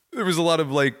there was a lot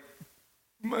of like,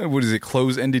 what is it,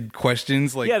 closed-ended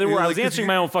questions? Like, I was answering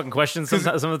my own fucking questions some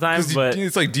of the time, but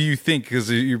it's like, do you think,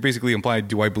 because you're basically implying,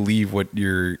 do I believe what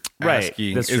you're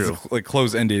asking? That's true. Like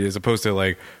closed-ended as opposed to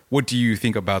like, what do you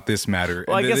think about this matter?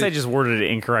 Well, I guess I just worded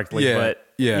it incorrectly, but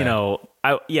you know,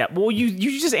 well,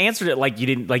 you just answered it like you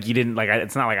didn't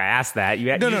it's not like I asked that.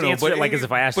 You just answered it like as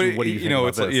if I asked you, what do you think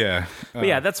about this? But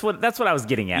yeah, that's what I was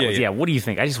getting at. What do you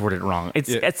think? I just worded it wrong.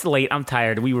 It's late. I'm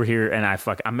tired. We were here, and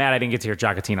I'm mad I didn't get to hear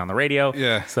Jacotene on the radio.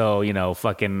 Yeah. So you know,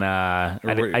 fucking,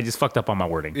 I just fucked up on my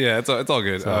wording. Yeah, it's all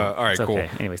good. So, all right, cool. Okay.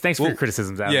 Anyways, thanks for your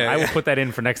criticisms, Adam. Yeah, I will put that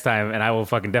in for next time, and I will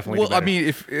fucking definitely. Well, I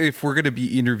mean, if we're gonna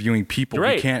be interviewing people,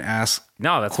 we can't ask.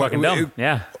 No, that's fucking dumb.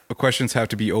 Questions have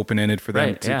to be open ended for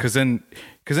them, because then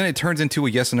it turns into a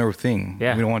yes or no thing.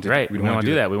 Yeah, we don't want to. Right, we don't want to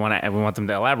do that. We want them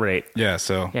to elaborate. Yeah,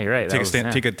 so you're right.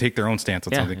 Take their own stance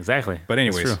on something. Exactly. But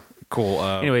anyways, cool.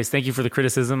 Anyways, thank you for the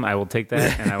criticism. I will take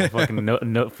that and I will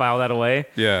fucking file that away.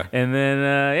 Yeah. And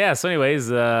then So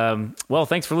anyways, well,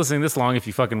 thanks for listening this long. If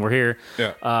you fucking were here,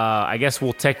 I guess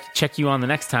we'll check you on the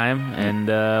next time, and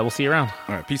we'll see you around.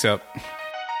 All right, peace out.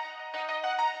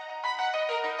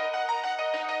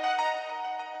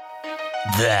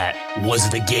 That was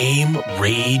the Game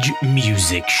Rage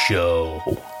Music Show.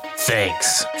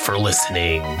 Thanks for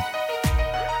listening.